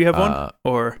 Sam, did you have one?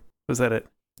 Or was that it?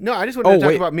 No, I just wanted to talk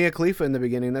wait. about Mia Khalifa in the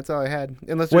beginning. That's all I had.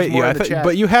 Unless there's more in the chat.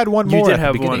 But you had one You more did at the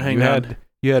have one, beginning. hang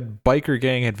you on. had Biker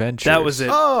Gang Adventures. That was it.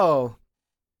 Oh,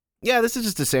 Yeah, this is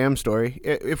just a Sam story.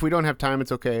 If we don't have time,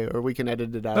 it's okay, or we can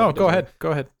edit it out. No, It go doesn't- ahead.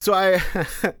 Go ahead. So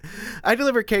I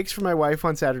deliver cakes for my wife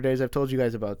on Saturdays.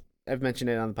 I've mentioned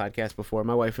it on the podcast before.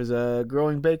 My wife is a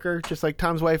growing baker, just like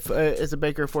Tom's wife is a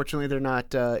baker. Fortunately, they're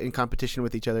not in competition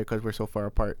with each other because we're so far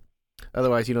apart.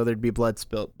 Otherwise, there'd be blood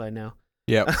spilt by now.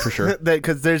 Yeah, for sure.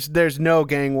 Because there's no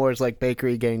gang wars like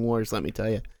bakery gang wars. Let me tell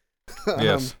you.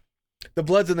 Yes. The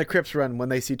Bloods and the Crips run when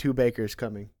they see two bakers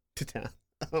coming to town.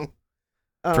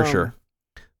 For sure.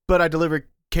 But I deliver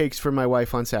cakes for my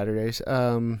wife on Saturdays.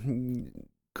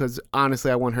 Because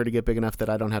honestly, I want her to get big enough that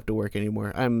I don't have to work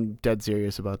anymore. I'm dead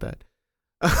serious about that.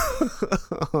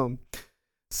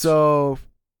 So,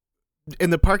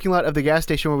 in the parking lot of the gas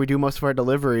station where we do most of our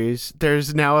deliveries,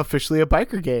 there's now officially a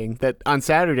biker gang that on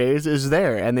Saturdays is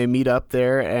there, and they meet up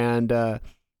there and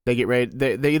they get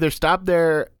ready. They either stop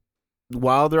there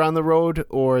while they're on the road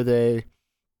or they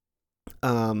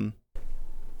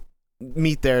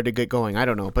meet there to get going. I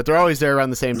don't know, but they're always there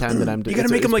around the same time that I'm. You gotta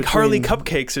make them like Harley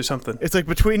cupcakes or something. It's like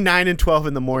between 9 and 12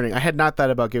 in the morning. I had not thought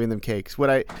about giving them cakes.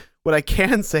 What I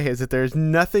can say is that there's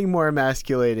nothing more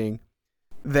emasculating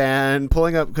than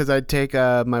pulling up, because I take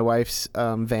my wife's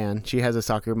van. She has a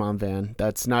soccer mom van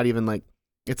that's not even like,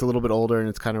 it's a little bit older and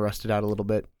it's kind of rusted out a little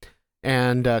bit,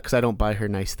 and because I don't buy her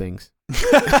nice things.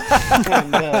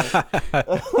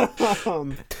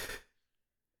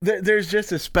 There's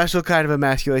just a special kind of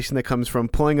emasculation that comes from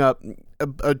pulling up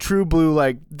a true blue,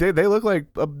 like they look like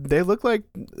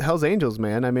Hell's Angels,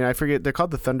 man. I mean, I forget, they're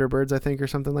called the Thunderbirds, I think, or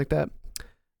something like that.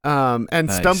 And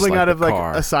Nice, stumbling like out the of like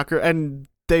car. a soccer, and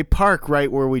they park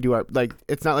right where we do our, like,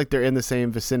 it's not like they're in the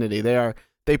same vicinity.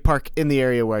 They park in the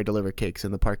area where I deliver cakes,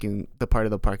 in the part of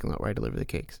the parking lot where I deliver the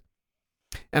cakes.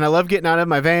 And I love getting out of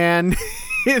my van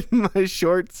in my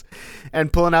shorts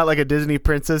and pulling out like a Disney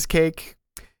princess cake.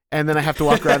 And then I have to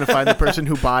walk around and find the person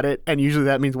who bought it. And usually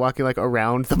that means walking like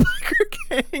around the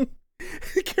biker gang,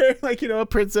 carrying like, a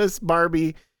Princess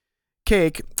Barbie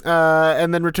cake,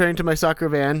 and then returning to my soccer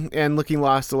van and looking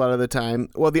lost a lot of the time.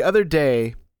 Well, the other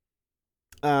day,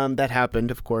 that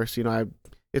happened, of course,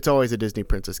 it's always a Disney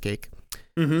princess cake.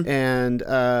 Mm-hmm.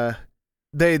 And,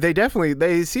 they definitely,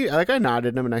 they see, like, I nodded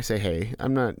at them and I say, hey,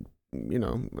 I'm not,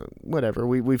 whatever.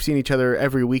 We've seen each other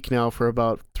every week now for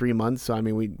about 3 months. So, I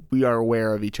mean, we are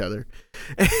aware of each other,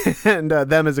 and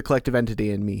them as a collective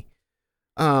entity and me.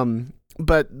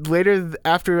 But later,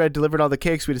 after I delivered all the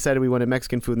cakes, we decided we wanted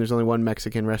Mexican food, and there's only one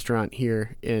Mexican restaurant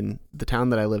here in the town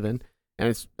that I live in.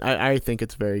 And I think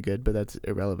it's very good, but that's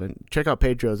irrelevant. Check out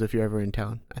Pedro's if you're ever in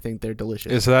town. I think they're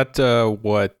delicious. Is that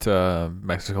what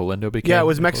Mexico Lindo became? Yeah, it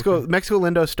was Mexico. Mexico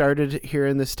Lindo started here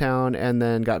in this town and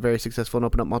then got very successful and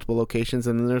opened up multiple locations.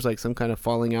 And then there's like some kind of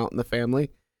falling out in the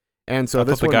family. And so I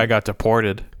thought the guy got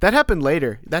deported. That happened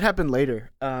later.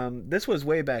 This was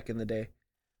way back in the day.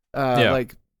 Yeah.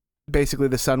 Like basically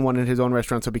the son wanted his own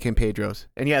restaurant, so it became Pedro's.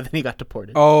 And yeah, then he got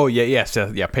deported. Oh, yeah, yes.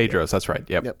 Yeah, Pedro's. That's right.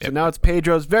 Yep. So now it's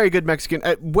Pedro's. Very good Mexican.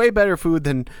 Way better food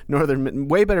than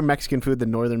way better Mexican food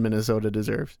than northern Minnesota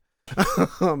deserves.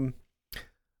 But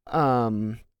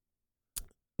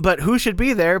who should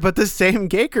be there but the same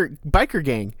biker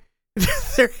gang?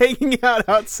 They're hanging out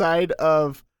outside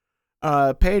of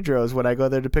Pedro's when I go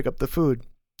there to pick up the food.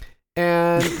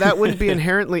 And that wouldn't be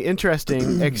inherently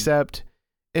interesting, except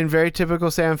in very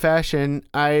typical Sam fashion,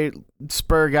 I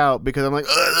spurg out because I'm like,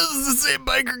 this is the same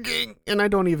biker gang. And I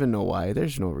don't even know why.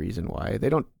 There's no reason why. They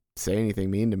don't say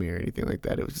anything mean to me or anything like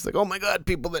that. It was just like, oh my God,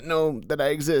 people that know that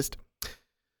I exist.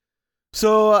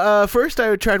 So first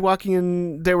I tried walking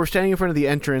in. They were standing in front of the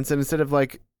entrance, and instead of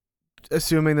like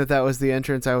assuming that was the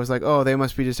entrance, I was like, oh, they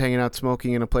must be just hanging out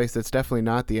smoking in a place that's definitely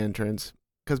not the entrance,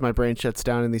 because my brain shuts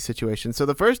down in these situations. So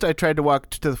the first I tried to walk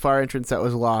to the far entrance that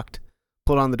was locked,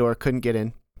 pulled on the door, couldn't get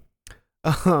in.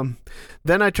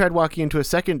 Then I tried walking into a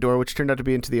second door, which turned out to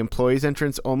be into the employees'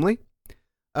 entrance only,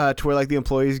 to where like the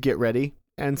employees get ready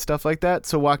and stuff like that.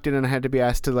 So walked in and I had to be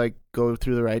asked to like go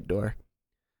through the right door.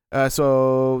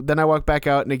 So then I walked back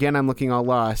out, and again I'm looking all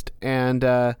lost. And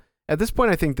at this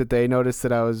point, I think that they noticed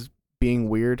that I was being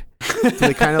weird, so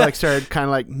they kind of like started kind of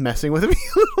like messing with me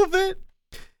a little bit.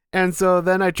 And so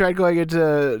then I tried going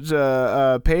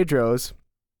into Pedro's.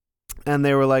 And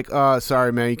they were like, "Oh,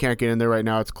 sorry, man, you can't get in there right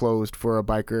now. It's closed for a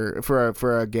biker,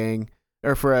 for a gang,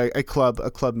 or for a club.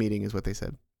 A club meeting is what they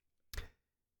said."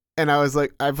 And I was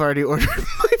like, "I've already ordered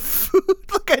my food."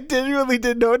 Like I really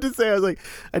didn't know what to say. I was like,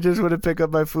 "I just want to pick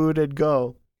up my food and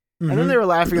go." Mm-hmm. And then they were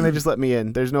laughing and they just let me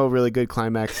in. There's no really good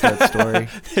climax to that story.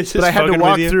 But I had to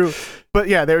walk through. But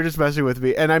yeah, they were just messing with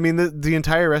me. And I mean, the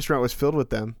entire restaurant was filled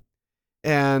with them.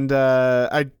 And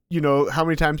how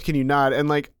many times can you nod? And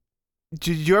like,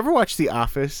 did you ever watch The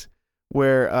Office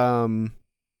where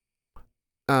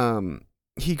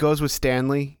he goes with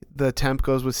Stanley. The temp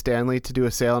goes with Stanley to do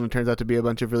a sale, and it turns out to be a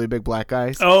bunch of really big black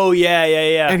guys. Oh yeah.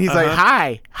 And he's like,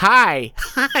 hi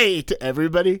to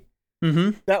everybody.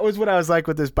 Mm-hmm. That was what I was like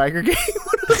with this biker gang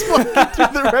when I was walking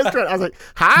through the restaurant. I was like,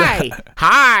 hi,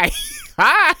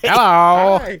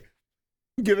 Hello. hi.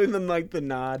 Giving them like the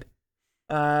nod.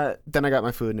 Then I got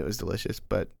my food and it was delicious,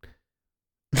 but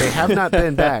they have not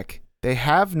been back. They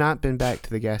have not been back to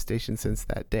the gas station since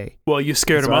that day. Well, you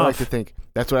scared So him I off. like to think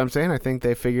that's what I'm saying. I think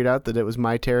they figured out that it was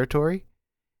my territory,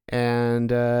 and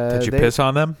Did you piss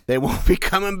on them? They won't be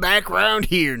coming back around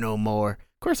here no more.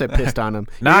 Of course, I pissed on them.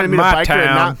 Not You're in gonna meet my a biker and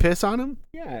town. not piss on them?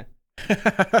 Yeah,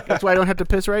 that's why I don't have to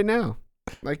piss right now,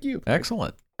 like you.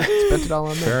 Excellent. Spent it all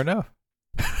on Fair them. enough.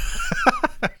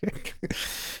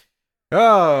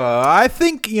 Oh, I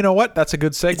think, you know what? That's a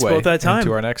good segue It's about that time.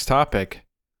 into our next topic.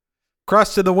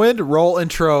 Cross to the Wind, roll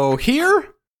intro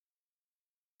here.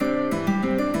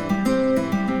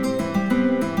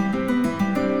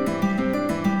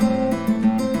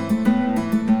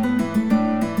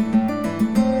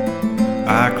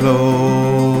 I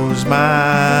close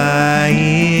my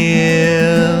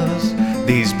ears.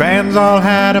 These bands all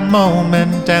had a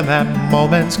moment, and that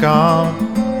moment's gone.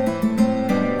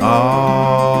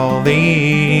 All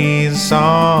these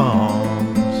songs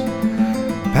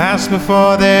pass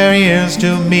before their ears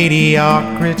to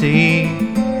mediocrity.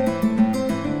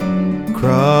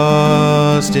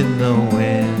 Crust in the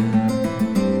wind.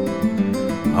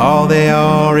 All they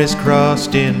are is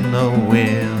crust in the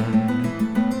wind.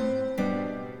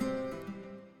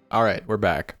 All right, we're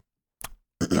back.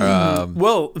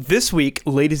 Well, this week,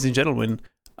 ladies and gentlemen,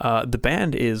 the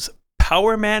band is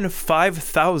Power Man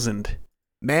 5000.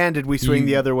 Man, did we swing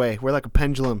the other way? We're like a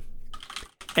pendulum.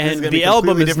 This is And gonna be the album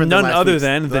completely is different than none last other week's-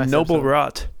 than the The last Noble episode.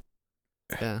 Rot.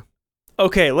 Yeah.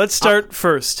 Okay, let's start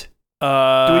first. Do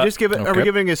we just give it? Are we okay.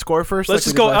 giving a score first? Let's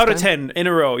like we just go did last out of time? 10 in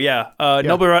a row. Yeah.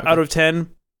 Noble Rot okay. out of 10,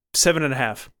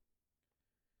 7.5.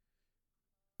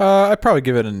 I'd probably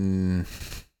give it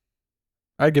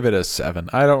I'd give it a 7.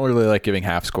 I don't really like giving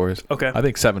half scores. Okay. I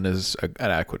think 7 is an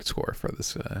adequate score for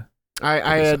this.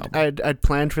 I'd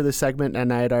planned for this segment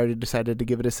and I had already decided to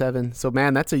give it a 7. So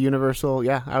man, that's a universal.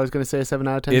 Yeah, I was gonna say a 7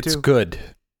 out of 10 It's too. good.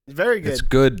 Very good. It's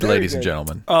good, Very ladies and good.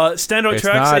 gentlemen. Standout It's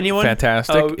tracks, not anyone?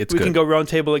 fantastic. It's we good. can go round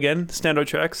table again. Standout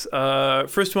tracks.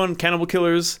 First one, Cannibal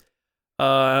Killers,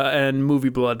 and Movie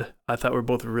Blood. I thought were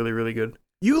both really, really good.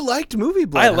 You liked Movie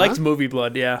Blood. I liked huh? Movie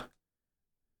Blood. Yeah.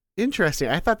 Interesting.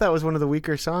 I thought that was one of the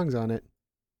weaker songs on it.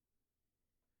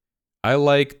 I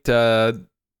liked, I'm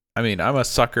a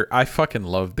sucker. I fucking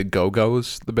love the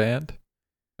Go-Go's, the band.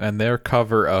 And their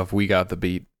cover of We Got the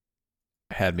Beat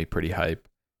had me pretty hype.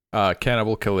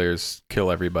 Cannibal Killers,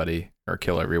 Kill Everybody, or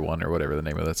Kill Everyone, or whatever the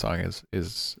name of that song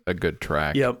is a good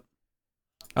track. Yep.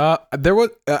 There was,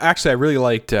 actually, I really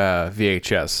liked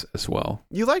VHS as well.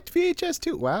 You liked VHS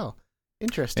too. Wow.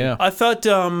 Interesting. Yeah. I thought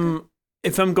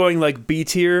if I'm going like B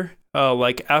tier,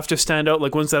 like after Standout,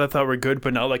 like ones that I thought were good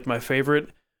but not like my favorite,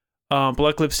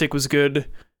 Black Lipstick was good,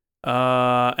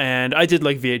 and I did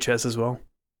like VHS as well.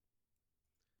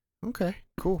 Okay.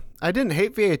 Cool. I didn't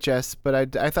hate VHS,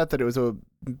 but I thought that it was a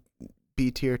B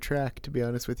tier track. To be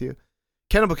honest with you,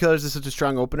 Cannibal Killers is such a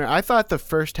strong opener. I thought the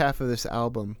first half of this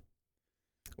album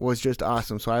was just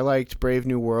awesome. So I liked Brave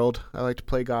New World. I liked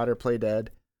Play God or Play Dead.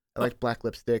 I liked Black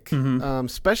Lipstick. Mhm.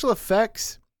 Special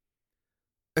effects.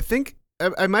 I think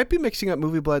I might be mixing up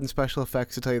Movie Blood and special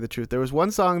effects, to tell you the truth. There was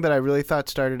one song that I really thought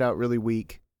started out really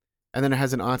weak, and then it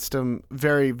has an awesome,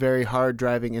 very, very hard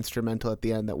driving instrumental at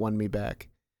the end that won me back.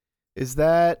 Is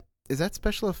that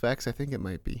special effects? I think it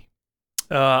might be.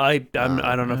 I don't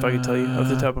know if I can tell you off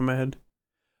the top of my head.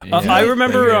 Yeah, I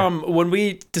remember figure. when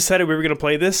we decided we were gonna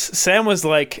play this, Sam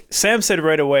said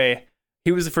right away.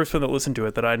 He was the first one that listened to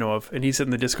it that I know of, and he said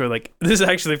in the Discord like, "This is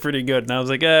actually pretty good." And I was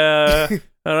like, I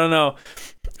don't know.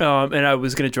 And I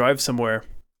was gonna drive somewhere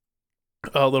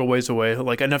a little ways away,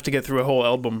 like enough to get through a whole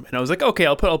album, and I was like, "Okay,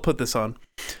 I'll put this on."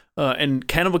 And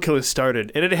Cannibal Killers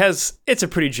started, and it's a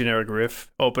pretty generic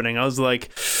riff opening. I was like,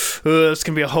 "This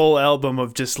can be a whole album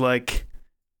of just like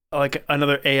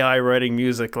another AI writing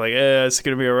music. Like, it's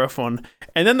gonna be a rough one."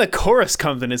 And then the chorus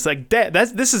comes in. It's like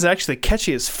this is actually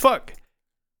catchy as fuck.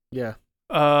 Yeah.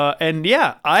 And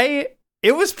yeah,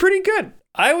 it was pretty good.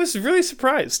 I was really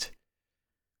surprised.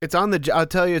 It's on the. I'll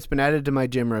tell you, it's been added to my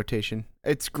gym rotation.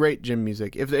 It's great gym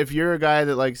music. If you're a guy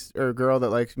that likes or a girl that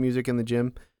likes music in the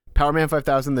gym, Power Man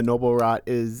 5000, The Noble Rot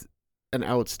is an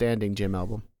outstanding gym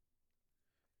album.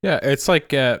 Yeah, it's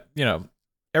like,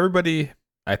 everybody,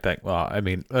 I think,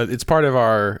 it's part of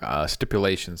our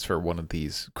stipulations for one of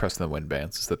these Crest in the Wind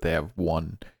bands is that they have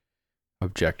one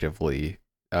objectively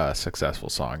successful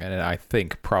song, and I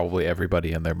think probably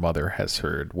everybody and their mother has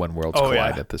heard "When Worlds Oh,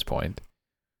 Collide" yeah. at this point.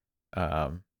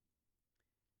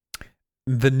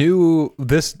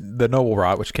 The Noble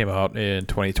Rot, which came out in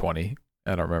 2020,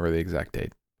 I don't remember the exact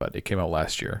date, but it came out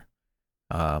last year.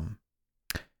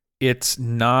 It's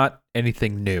not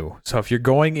anything new. So if you're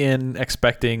going in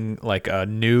expecting like a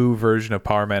new version of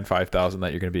Power Man 5000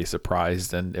 that you're going to be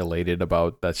surprised and elated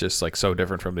about, that's just like so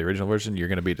different from the original version, you're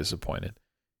going to be disappointed.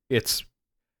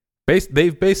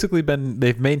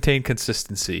 They've maintained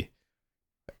consistency.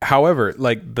 However,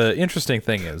 like the interesting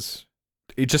thing is,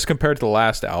 it just compared to the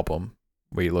last album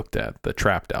we looked at, the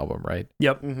Trapped album, right?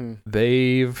 Yep. Mm-hmm.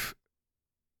 They've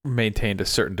maintained a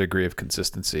certain degree of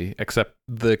consistency, except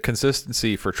the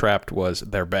consistency for Trapped was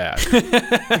they're bad.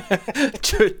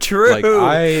 True.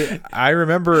 Like I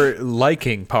remember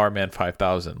liking Power Man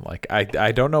 5000. Like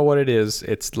I don't know what it is.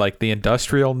 It's like the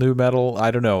industrial new metal.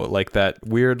 I don't know, like that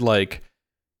weird like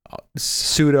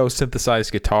pseudo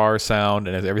synthesized guitar sound,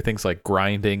 and everything's like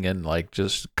grinding and like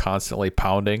just constantly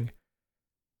pounding.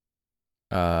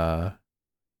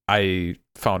 I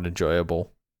found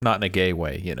enjoyable, not in a gay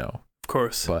way, you know. Of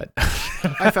course. But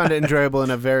I found it enjoyable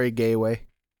in a very gay way.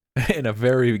 In a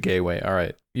very gay way. All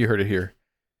right, you heard it here.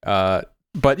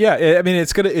 But yeah, I mean,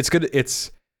 it's good.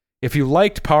 It's if you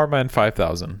liked Power Man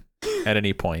 5000 at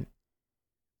any point,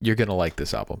 you're gonna like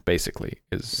this album. Basically,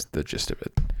 is the gist of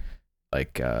it.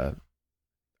 Like, I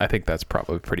think that's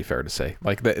probably pretty fair to say.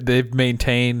 Like they've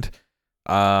maintained.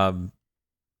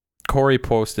 Corey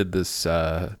posted this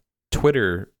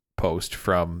Twitter post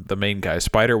from the main guy,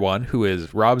 Spider-One, who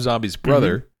is Rob Zombie's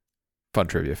brother. Mm-hmm. Fun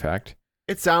trivia fact.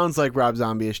 It sounds like Rob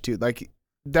Zombie-ish too. Like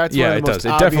that's Yeah, one of it the most does.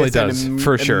 It definitely obvious and does,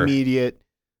 for sure. Immediate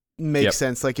makes Yep.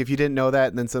 sense. Like if you didn't know that,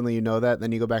 and then suddenly you know that,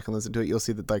 then you go back and listen to it, you'll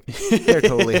see that like they're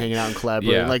totally hanging out and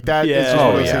collaborating. Yeah. Like that is Yeah. just Oh, one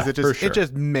of those yeah, things that for just sure. it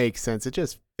just makes sense. It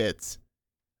just fits.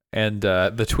 And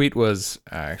the tweet was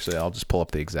actually, I'll just pull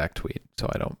up the exact tweet so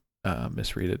I don't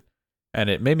misread it. And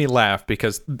it made me laugh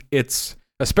because it's,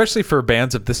 especially for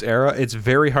bands of this era, it's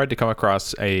very hard to come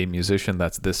across a musician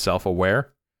that's this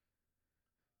self-aware.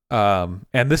 And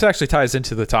this actually ties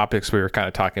into the topics we were kind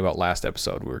of talking about last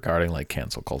episode regarding like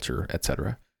cancel culture,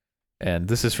 etc. And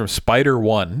this is from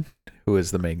Spider-One, who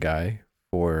is the main guy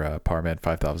for Power Man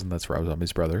 5000. That's Rob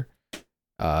Zombie's brother.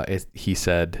 He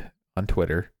said on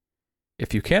Twitter,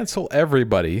 "If you cancel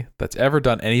everybody that's ever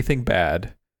done anything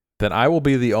bad, then I will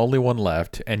be the only one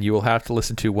left, and you will have to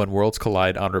listen to When Worlds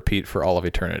Collide on repeat for all of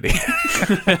eternity."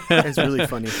 It's really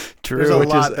funny. True. There's a Which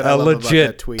lot is that I a love about legit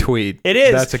that tweet. tweet. It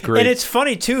is. That's a great. And it's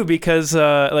funny too because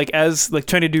as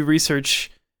trying to do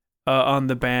research on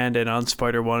the band and on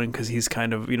Spider-One, because he's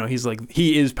kind of,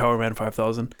 he is Power Man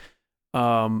 5000.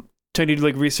 Trying to do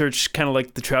like research kind of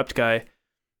like the Trapped guy.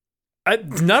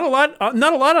 Not a lot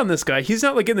on this guy. He's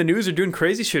not like in the news or doing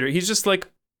crazy shit. He's just like,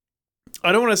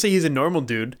 I don't want to say he's a normal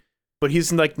dude, but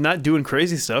he's like not doing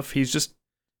crazy stuff. He's just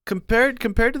Compared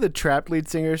to the Trapped lead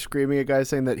singer screaming at guys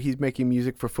saying that he's making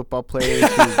music for football players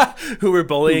who were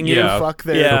bullying you. Yeah. fuck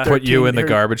their Yeah. Put you in the 13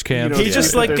 garbage can. He's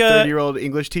just like, 30-year-old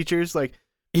English teachers. Like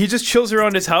He just chills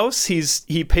around his house.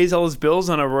 He pays all his bills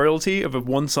on a royalty of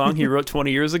one song he wrote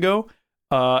 20 years ago.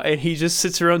 And he just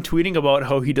sits around tweeting about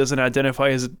how he doesn't identify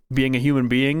as being a human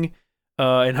being,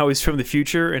 and how he's from the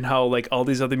future, and how like all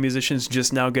these other musicians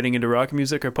just now getting into rock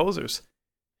music are posers.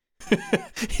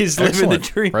 He's living the Excellent.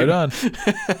 dream. Right on.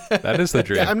 That is the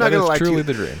dream. Yeah, I'm not That gonna is lie to truly you.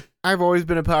 the dream. I've always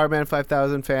been a Power Man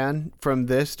 5000 fan. From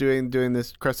this doing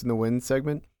this Crest in the Wind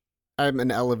segment, I'm an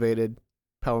elevated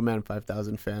Power Man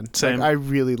 5000 fan. Same. Like, I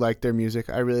really like their music.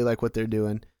 I really like what they're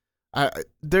doing.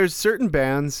 There's certain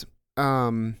bands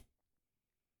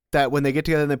that when they get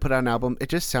together and they put out an album, it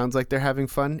just sounds like they're having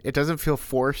fun. It doesn't feel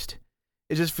forced.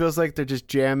 It just feels like they're just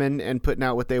jamming and putting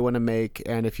out what they want to make.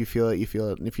 And if you feel it, you feel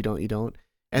it. And if you don't, you don't.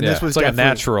 And Yeah, this was it's like a definitely-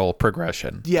 natural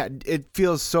progression. Yeah, it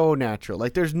feels so natural.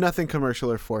 Like there's nothing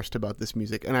commercial or forced about this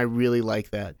music, and I really like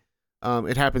that.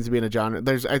 It happens to be in a genre.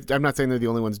 I'm not saying they're the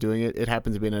only ones doing it. It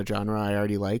happens to be in a genre I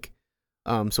already like,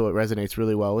 so it resonates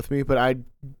really well with me. But I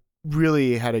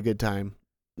really had a good time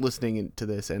listening to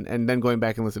this, and then going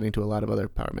back and listening to a lot of other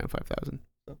Power Man 5000.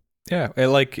 Yeah,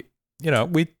 and like,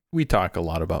 we talk a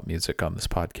lot about music on this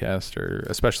podcast, or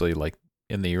especially like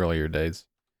in the earlier days.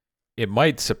 It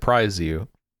might surprise you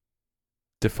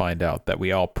to find out that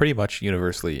we all pretty much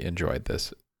universally enjoyed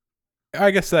this.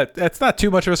 I guess that's not too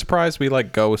much of a surprise. We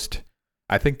like Ghost.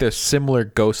 I think there's similar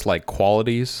Ghost-like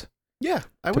qualities Yeah,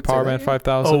 I to would Power say Man that,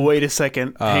 5000. Oh, wait a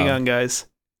second. Hang on, guys.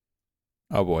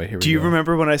 Oh boy, here we go. Do you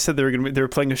remember when I said they were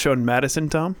playing a show in Madison,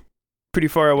 Tom? Pretty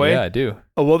far away. Yeah, I do.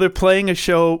 Oh, well, they're playing a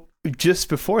show just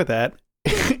before that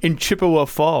in Chippewa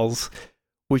Falls,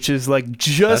 which is like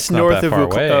just That's not north that of far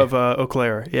away. Eau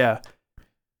Claire. Yeah,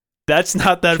 that's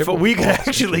not that far. Chippewa We could Falls,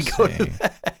 actually go to interesting.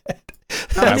 that.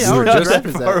 How many That's hours not of drive that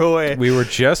is far that? away. We were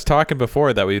just talking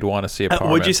before that we'd want to see a Power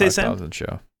what'd Man you say, Sam? 5000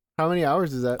 show. How many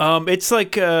hours is that? It's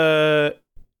like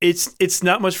it's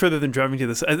not much further than driving to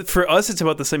this. For us, it's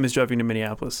about the same as driving to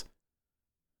Minneapolis.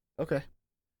 Okay,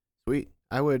 sweet.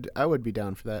 I would be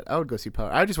down for that. I would go see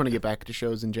Power. I just want to get back to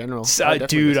shows in general.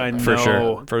 Dude, I know. For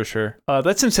sure. For sure.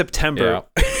 That's in September.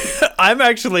 I'm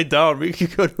actually down. We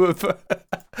could go to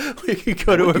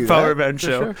a Power Man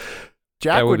show. Sure.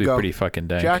 Jack That would would be go. pretty fucking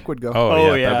dank. Jack would go.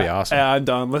 Oh, yeah, that'd be awesome. Yeah, I'm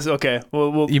done. Okay.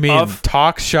 We'll You mean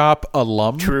Talk Shop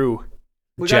alum? true.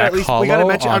 We Jack we Hollow gotta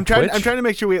mention. on I'm trying Twitch? to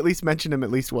make sure we at least mention him at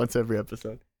least once every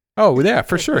episode. Oh yeah,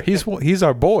 for sure. He's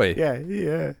our boy.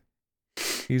 Yeah.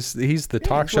 He's the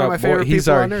Talk He's one Shop of my boy. favorite He's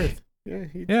people our on earth.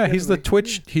 he's the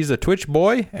Twitch. He's a Twitch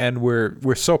boy, and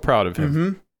we're so proud of him.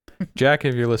 Mm-hmm. Jack,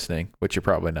 if you're listening, which you're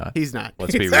probably not. He's not.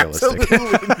 Let's be He's realistic.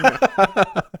 absolutely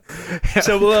not.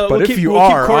 So but we'll if keep, you we'll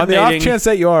are, keep on the off coordinating. chance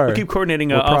that you are, We'll keep coordinating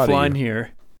we're proud of offline you.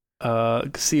 here.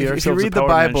 See If ourselves you a read the Power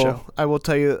Man Bible, show. I will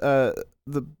tell you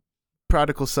the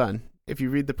prodigal son. If you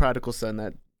read the prodigal son,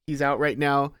 that he's out right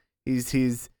now.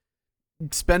 He's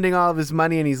spending all of his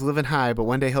money and he's living high, but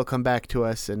one day he'll come back to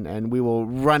us and we will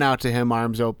run out to him,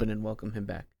 arms open, and welcome him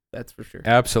back. That's for sure.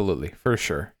 absolutely, for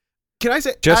sure. Can I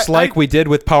say Just like we did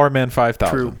with Power Man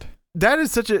 5000. True. that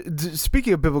is such a.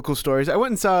 Speaking of biblical stories, I went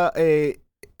and saw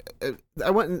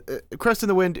Crust in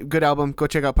the Wind, good album. Go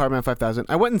check out Power Man 5000.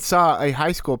 I went and saw a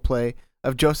high school play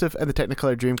of Joseph and the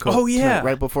Technicolor Dreamcoat. Oh, yeah. tonight,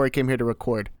 right before I came here to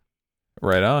record.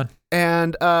 Right on.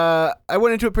 And I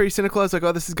went into it pretty cynical. I was like,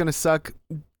 "Oh, this is gonna suck."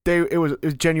 It was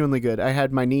genuinely good. I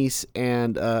had my niece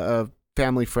and a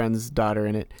family friend's daughter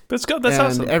in it. That's and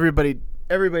awesome. Everybody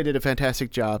did a fantastic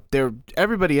job.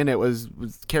 Everybody in it was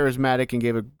charismatic and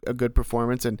gave a good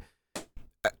performance. And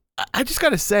I just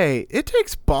gotta say, it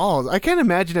takes balls. I can't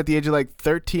imagine at the age of like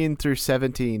 13 through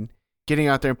 17 getting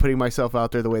out there and putting myself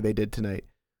out there the way they did tonight.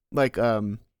 Like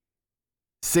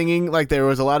singing, like there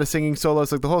was a lot of singing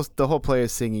solos. Like the whole play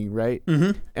is singing, right?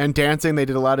 Mm-hmm. And dancing. They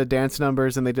did a lot of dance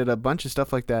numbers and they did a bunch of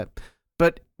stuff like that.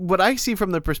 But what I see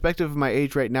from the perspective of my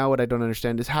age right now, what I don't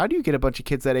understand is how do you get a bunch of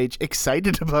kids that age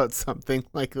excited about something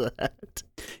like that?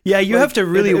 Yeah, you Like, have to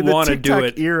really in the want to do TikTok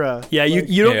it. Era. Yeah, like,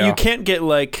 you don't Yeah. you can't get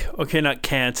like not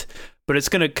can't, but it's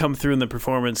gonna come through in the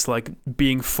performance like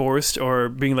being forced or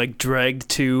being like dragged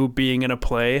to being in a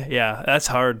play. Yeah, that's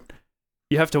hard.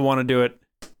 You have to want to do it.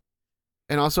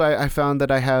 And also, I found that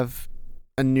I have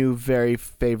a new very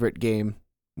favorite game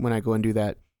when I go and do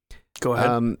that. Go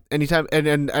ahead. Anytime,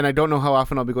 and I don't know how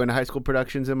often I'll be going to high school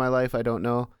productions in my life. I don't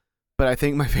know, but I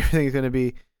think my favorite thing is going to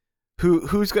be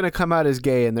who's going to come out as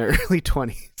gay in their early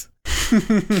 20s.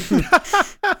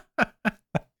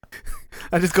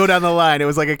 I just go down the line. It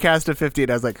was like a cast of 50,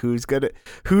 and I was like,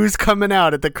 who's coming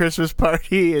out at the Christmas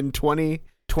party in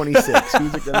 2026?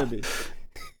 Who's it going to be?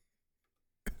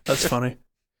 That's funny.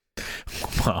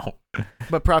 Wow.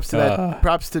 But props to that.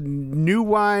 Props to New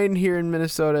Wine here in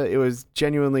Minnesota. It was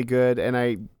genuinely good, and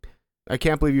I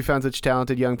can't believe you found such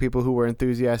talented young people who were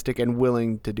enthusiastic and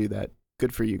willing to do that.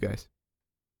 Good for you guys.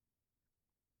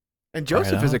 And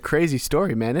Joseph Right is on. a crazy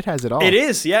story, man. It has it all. It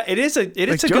is. Yeah, it is a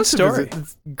good Joseph story.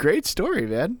 it's a great story,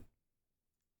 man.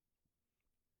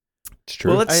 It's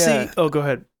true. Well, let's I, see. Oh, go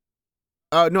ahead.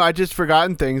 No, I just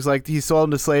forgotten things. Like he sold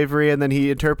into slavery, and then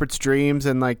he interprets dreams,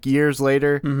 and like years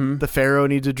later, Mm-hmm. the Pharaoh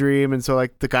needs a dream, and so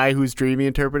like the guy who's dreaming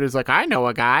interpreter is like, I know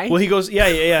a guy. Well, he goes, yeah,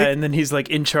 and then he's like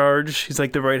in charge. He's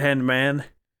like the right hand man.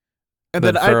 and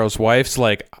then then Pharaoh's wife's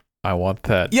like, I want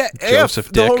that Joseph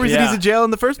The dick. whole reason he's Yeah. in jail in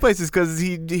the first place is because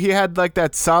he had like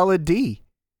that solid D.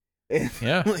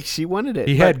 Yeah. Like she wanted it.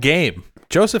 He But- had game.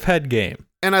 Joseph had game.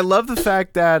 and I love the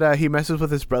fact that he messes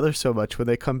with his brother so much when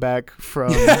they come back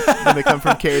from when they come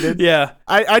from Canaan. Yeah.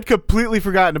 I'd completely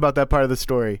forgotten about that part of the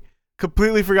story.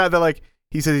 Completely forgot that like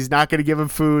he says he's not going to give him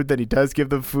food, then he does give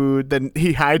them food, then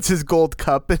he hides his gold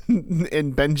cup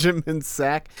in Benjamin's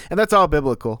sack, and that's all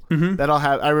biblical. Mm-hmm. That all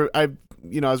have I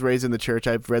was raised in the church.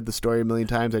 I've read the story a million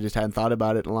times. I just hadn't thought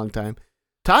about it in a long time.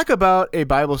 Talk about a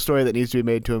Bible story that needs to be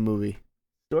made to a movie.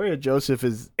 Story of Joseph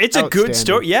is It's a good outstanding.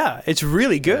 story. Yeah, it's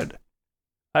really good.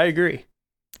 I agree.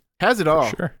 Has it all.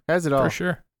 For sure. Has it all. For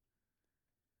sure.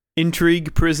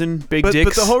 Intrigue, prison, big But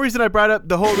dicks. the whole reason I brought up,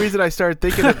 the whole reason I started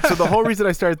thinking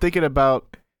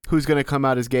about who's going to come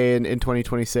out as gay in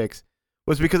 2026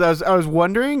 was because I was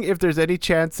wondering if there's any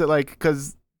chance that like,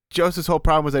 because Joseph's whole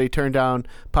problem was that he turned down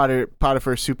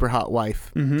Potiphar's super hot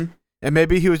wife. Mm-hmm. And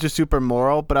maybe he was just super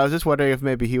moral, but I was just wondering if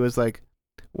maybe he was like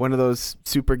one of those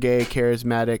super gay,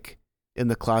 charismatic, in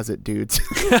the closet dudes.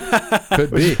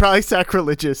 Could Which be. is probably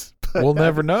sacrilegious. We'll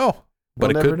never know, but We'll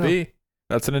it never could know. be.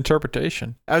 That's an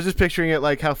interpretation. I was just picturing it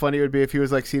like how funny it would be if he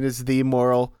was like seen as the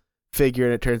moral figure,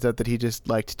 and it turns out that he just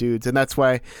liked dudes, and that's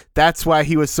why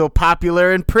he was so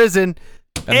popular in prison.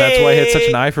 And that's why he had such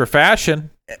an eye for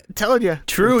fashion. Telling you,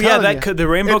 True. Yeah, that could the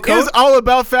rainbow it coat. is all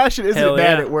about fashion, isn't Hell it,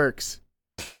 man? yeah. It works.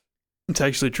 It's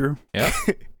actually true. Yeah.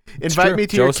 Invite me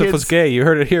to Joseph your was kids. gay. You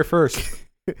heard it here first.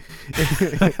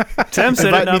 Sam said it,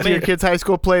 Invite me not to me. your kids' high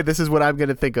school play. This is what I'm going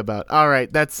to think about. All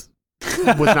right, was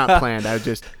not planned. I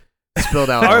just spilled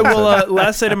out. All right. of a Well, sudden.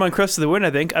 last item on Crust of the Wind,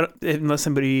 I think. Unless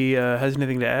somebody has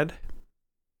anything to add.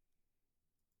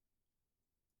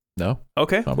 No.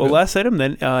 Okay. I'm Well, good. last item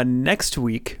then. Next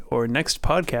week or next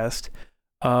podcast,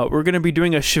 we're going to be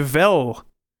doing a Chevelle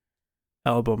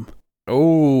album.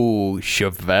 Oh,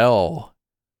 Chevelle.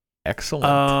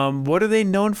 Excellent. What are they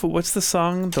known for? What's the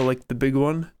song? The big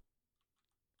one.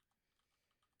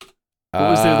 What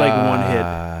was their one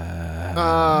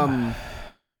hit?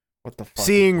 What the fuck?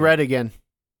 Seeing Red Again.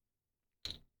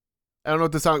 I don't know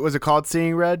what the song was. It called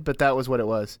Seeing Red, but that was what it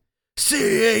was.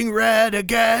 Seeing red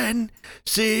again.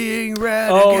 Seeing red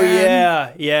Oh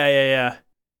again. yeah.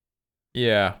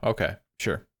 Yeah. Okay.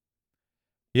 Sure.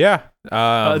 Yeah.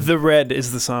 The Red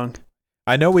is the song.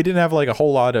 I know we didn't have like a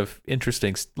whole lot of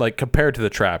interesting, like compared to the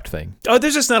Trapped thing. Oh,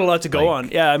 there's just not a lot to go Like- on.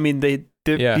 Yeah, I mean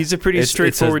Yeah. he's a pretty It's-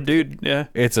 straightforward dude. Yeah.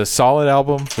 It's a solid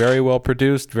album, very well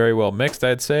produced, very well mixed,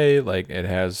 I'd say. Like it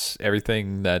has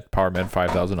everything that Power Man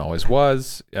 5000 always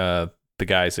was. The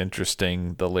guy's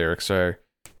interesting. The lyrics are,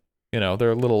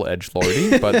 they're a little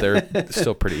edgelordy, but they're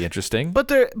still pretty interesting. But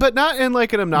not in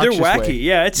like an They're obnoxious wacky. way.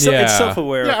 Yeah, it's Yeah.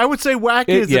 self-aware. Yeah, I would say wacky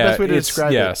is the best way to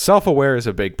describe it. Self-aware is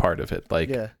a big part of it. Like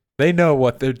Yeah. they know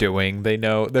what they're doing. They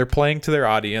know they're playing to their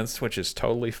audience, which is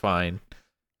totally fine.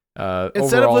 Instead of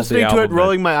Overall, listening the to it, album-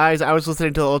 rolling my eyes, I was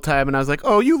listening to it the whole time, and I was like,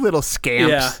 "Oh, you little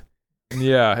scamps!" Yeah.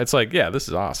 Yeah, it's like, yeah, this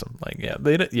is awesome. Like,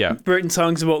 yeah, Written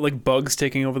songs about like bugs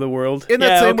taking over the world. In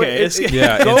that same way, it's-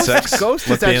 yeah. Ghost, Insects. Ghost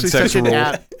Let is the actually insects such an rule.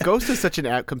 apt. Ghost is such an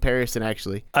apt comparison,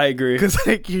 actually, I agree. because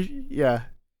like yeah.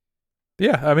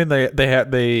 Yeah, I mean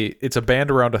it's a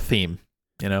band around a theme,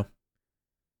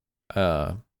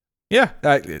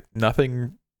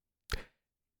 nothing.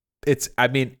 I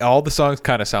mean, all the songs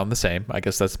kind of sound the same. I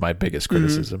guess that's my biggest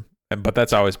criticism, but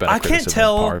that's always been a I can't criticism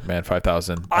tell- of Power Man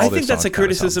 5000. I All their think that's songs a kinda sound the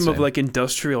criticism of same. like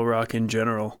industrial rock in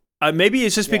general. Maybe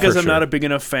it's just Yeah. because For I'm not sure. a big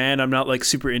enough fan. I'm not like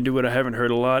super into it. I haven't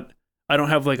heard a lot. I don't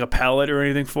have like a palette or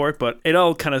anything for it, but it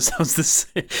all kind of sounds the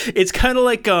same. It's kind of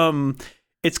like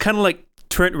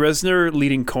Trent Reznor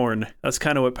leading Korn. That's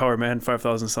kind of what Power Man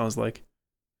 5000 sounds like.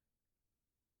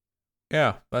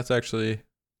 Yeah, that's actually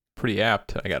pretty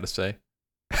apt, I gotta say.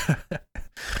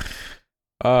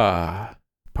 Power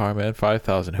Man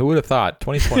 5000. Who would have thought?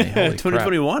 2020. Holy crap.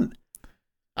 2021.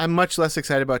 I'm much less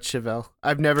excited about Chevelle.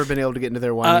 I've never been able to get into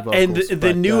their whiny vocals. And the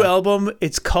but, new album,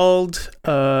 it's called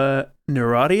Neuratius.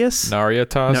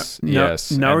 Naryatas, No-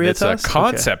 yes. And it's a Naryatas?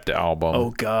 concept album, Oh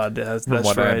God, that's from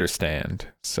what I right. understand.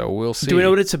 So we'll see. Do we know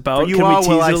what it's about? For you Can all we tease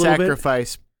will it I a little bit?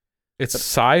 sacrifice. It's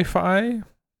sci-fi, and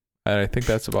I think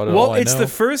that's about all Well, I it's know. the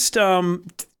first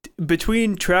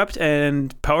between Trapped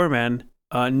and Power Man.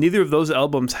 Neither of those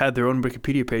albums had their own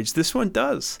Wikipedia page. This one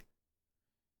does.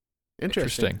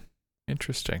 Interesting.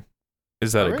 Interesting.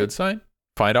 Is that a Alright. good sign?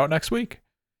 Find out next week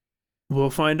We'll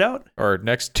find out. or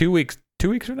next 2 weeks. 2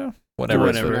 weeks from now, whenever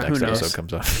Whenever, the who next knows? episode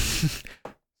comes out.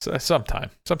 So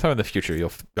sometime in the future,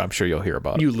 I'm sure you'll hear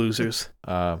about You losers.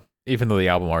 it. Even though the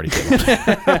album already came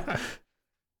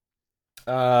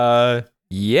out.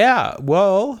 Yeah.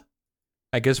 Well,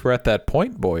 I guess we're at that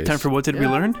point, boys. Time for What Did We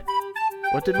Yeah. Learn?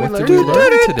 What did we What learn? did we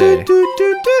learn today?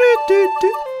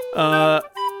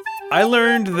 I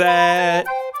learned that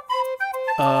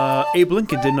Abe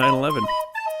Lincoln did 9/11.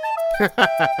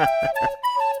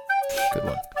 Good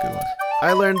one.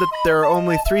 I learned that there are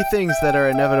only 3 things that are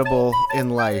inevitable in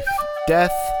life: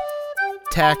 death,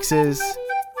 taxes,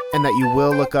 and that you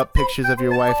will look up pictures of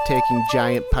your wife taking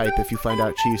giant pipe if you find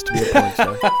out she used to be a porn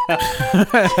star.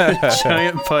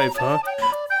 Giant pipe, huh?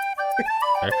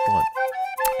 Excellent.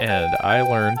 And I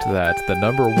learned that the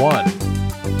number 1,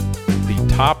 the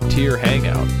top tier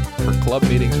hangout for club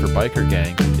meetings for biker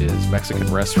gang is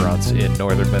Mexican restaurants in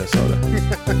northern Minnesota.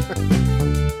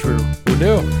 True. Who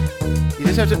knew? You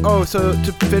just have to. Oh, so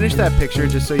to finish that picture,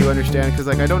 just so you understand, because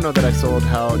like I don't know that I sold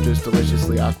how just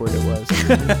deliciously awkward it was.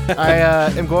 I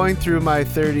am going through my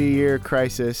 30-year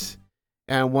crisis,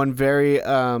 and one very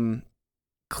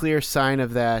clear sign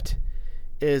of that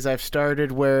is I've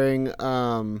started wearing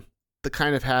the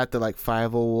kind of hat that like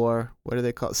Fievel wore. What do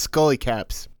they call it? Scully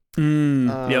caps.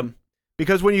 Yep.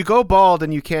 Because when you go bald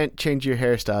and you can't change your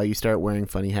hairstyle, you start wearing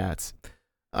funny hats.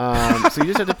 So you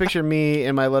just have to picture me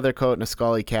in my leather coat and a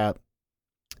Scully cap,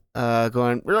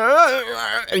 going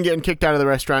and getting kicked out of the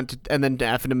restaurant, and then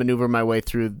having to maneuver my way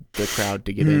through the crowd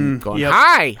to get in, going Yep.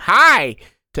 hi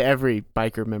to every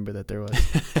biker member that there was.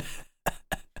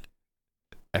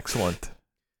 Excellent.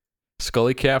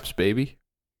 Scully caps, baby.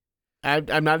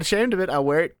 I'm not ashamed of it. I'll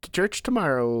wear it to church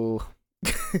tomorrow.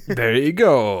 There you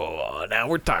go. Now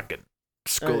we're talking.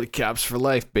 Scully caps for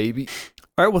life, baby.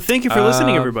 All right. Well, thank you for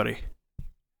listening, everybody.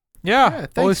 Yeah,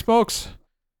 thanks. holy smokes.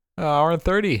 Hour and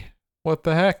 30. What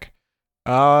the heck?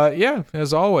 Yeah,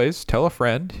 as always, tell a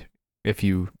friend if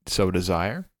you so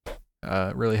desire.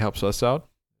 It really helps us out.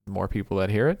 More people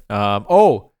that hear it.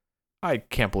 Oh, I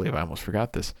can't believe I almost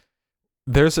forgot this.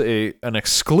 There's an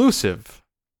exclusive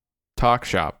Talk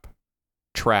Shop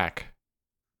track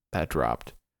that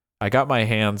dropped. I got my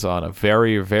hands on a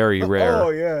very, very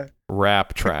rare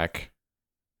rap track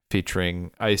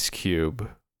featuring Ice Cube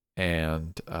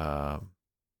and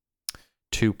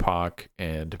Tupac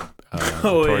and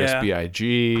Notorious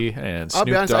B.I.G. and Snoop I'll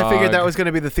be honest, Dogg. I figured that was going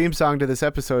to be the theme song to this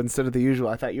episode instead of the usual.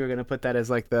 I thought you were going to put that as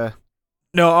like the...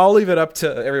 No, I'll leave it up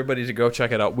to everybody to go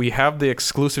check it out. We have the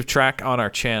exclusive track on our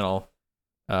channel.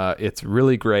 It's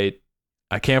really great.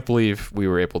 I can't believe we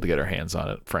were able to get our hands on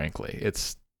it, frankly.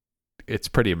 It's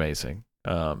pretty amazing.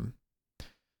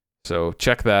 So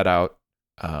check that out.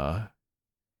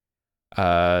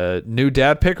 New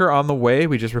dad picker on the way.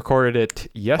 We just recorded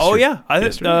it yesterday. Oh yeah,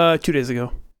 yesterday. 2 days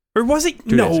ago, or was it?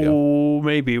 2 days No,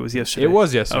 maybe it was yesterday. It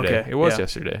was yesterday. Okay, It was yeah.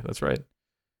 yesterday. That's right.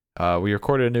 We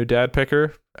recorded a new dad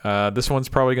picker. This one's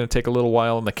probably going to take a little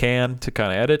while in the can to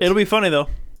kind of edit. It'll be funny though.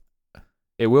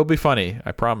 It will be funny,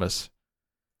 I promise.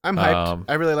 I'm hyped.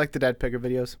 I really like the Dad Picker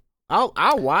videos. I'll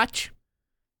watch.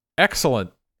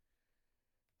 Excellent.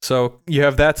 So you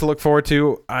have that to look forward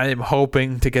to. I'm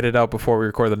hoping to get it out before we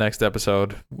record the next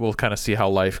episode. We'll kind of see how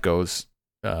life goes.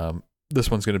 This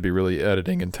one's going to be really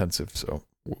editing intensive, so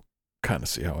we'll kind of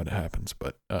see how it happens.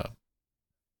 But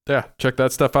yeah, check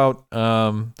that stuff out.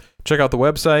 Check out the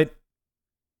website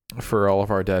for all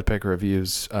of our Dad Picker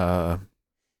reviews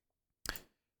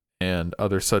and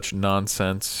other such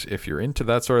nonsense. If you're into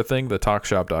that sort of thing,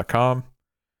 thetalkshop.com.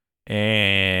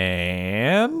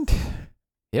 And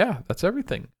yeah, that's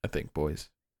everything, I think, boys.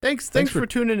 Thanks Thanks for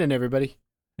tuning in, everybody.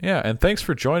 Yeah, and thanks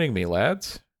for joining me,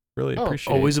 lads. Really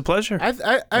appreciate Always a pleasure.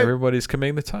 everybody's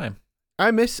committing the time.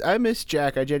 I miss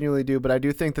Jack. I genuinely do, but I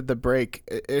do think that the break,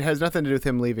 it has nothing to do with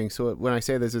him leaving. So when I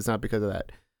say this, it's not because of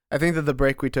that. I think that the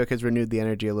break we took has renewed the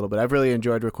energy a little bit. I've really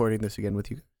enjoyed recording this again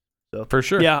with you. So For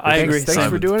sure. Yeah, I agree. Thanks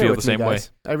for doing it feel with the me, same way.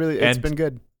 guys. It's And- been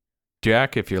good.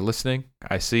 Jack, if you're listening,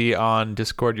 I see on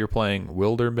Discord you're playing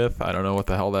Wildermyth. I don't know what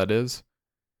the hell that is.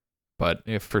 But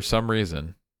if for some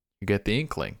reason you get the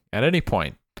inkling at any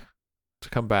point to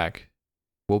come back,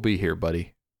 we'll be here,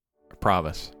 buddy. I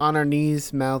promise. On our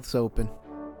knees, mouths open,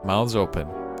 Mouths open.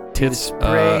 Tits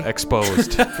spray.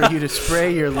 exposed. for you to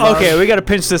spray your love. Okay, we got to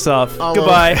pinch this off. All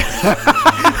Goodbye.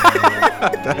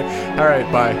 All right,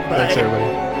 bye. Thanks,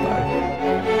 everybody.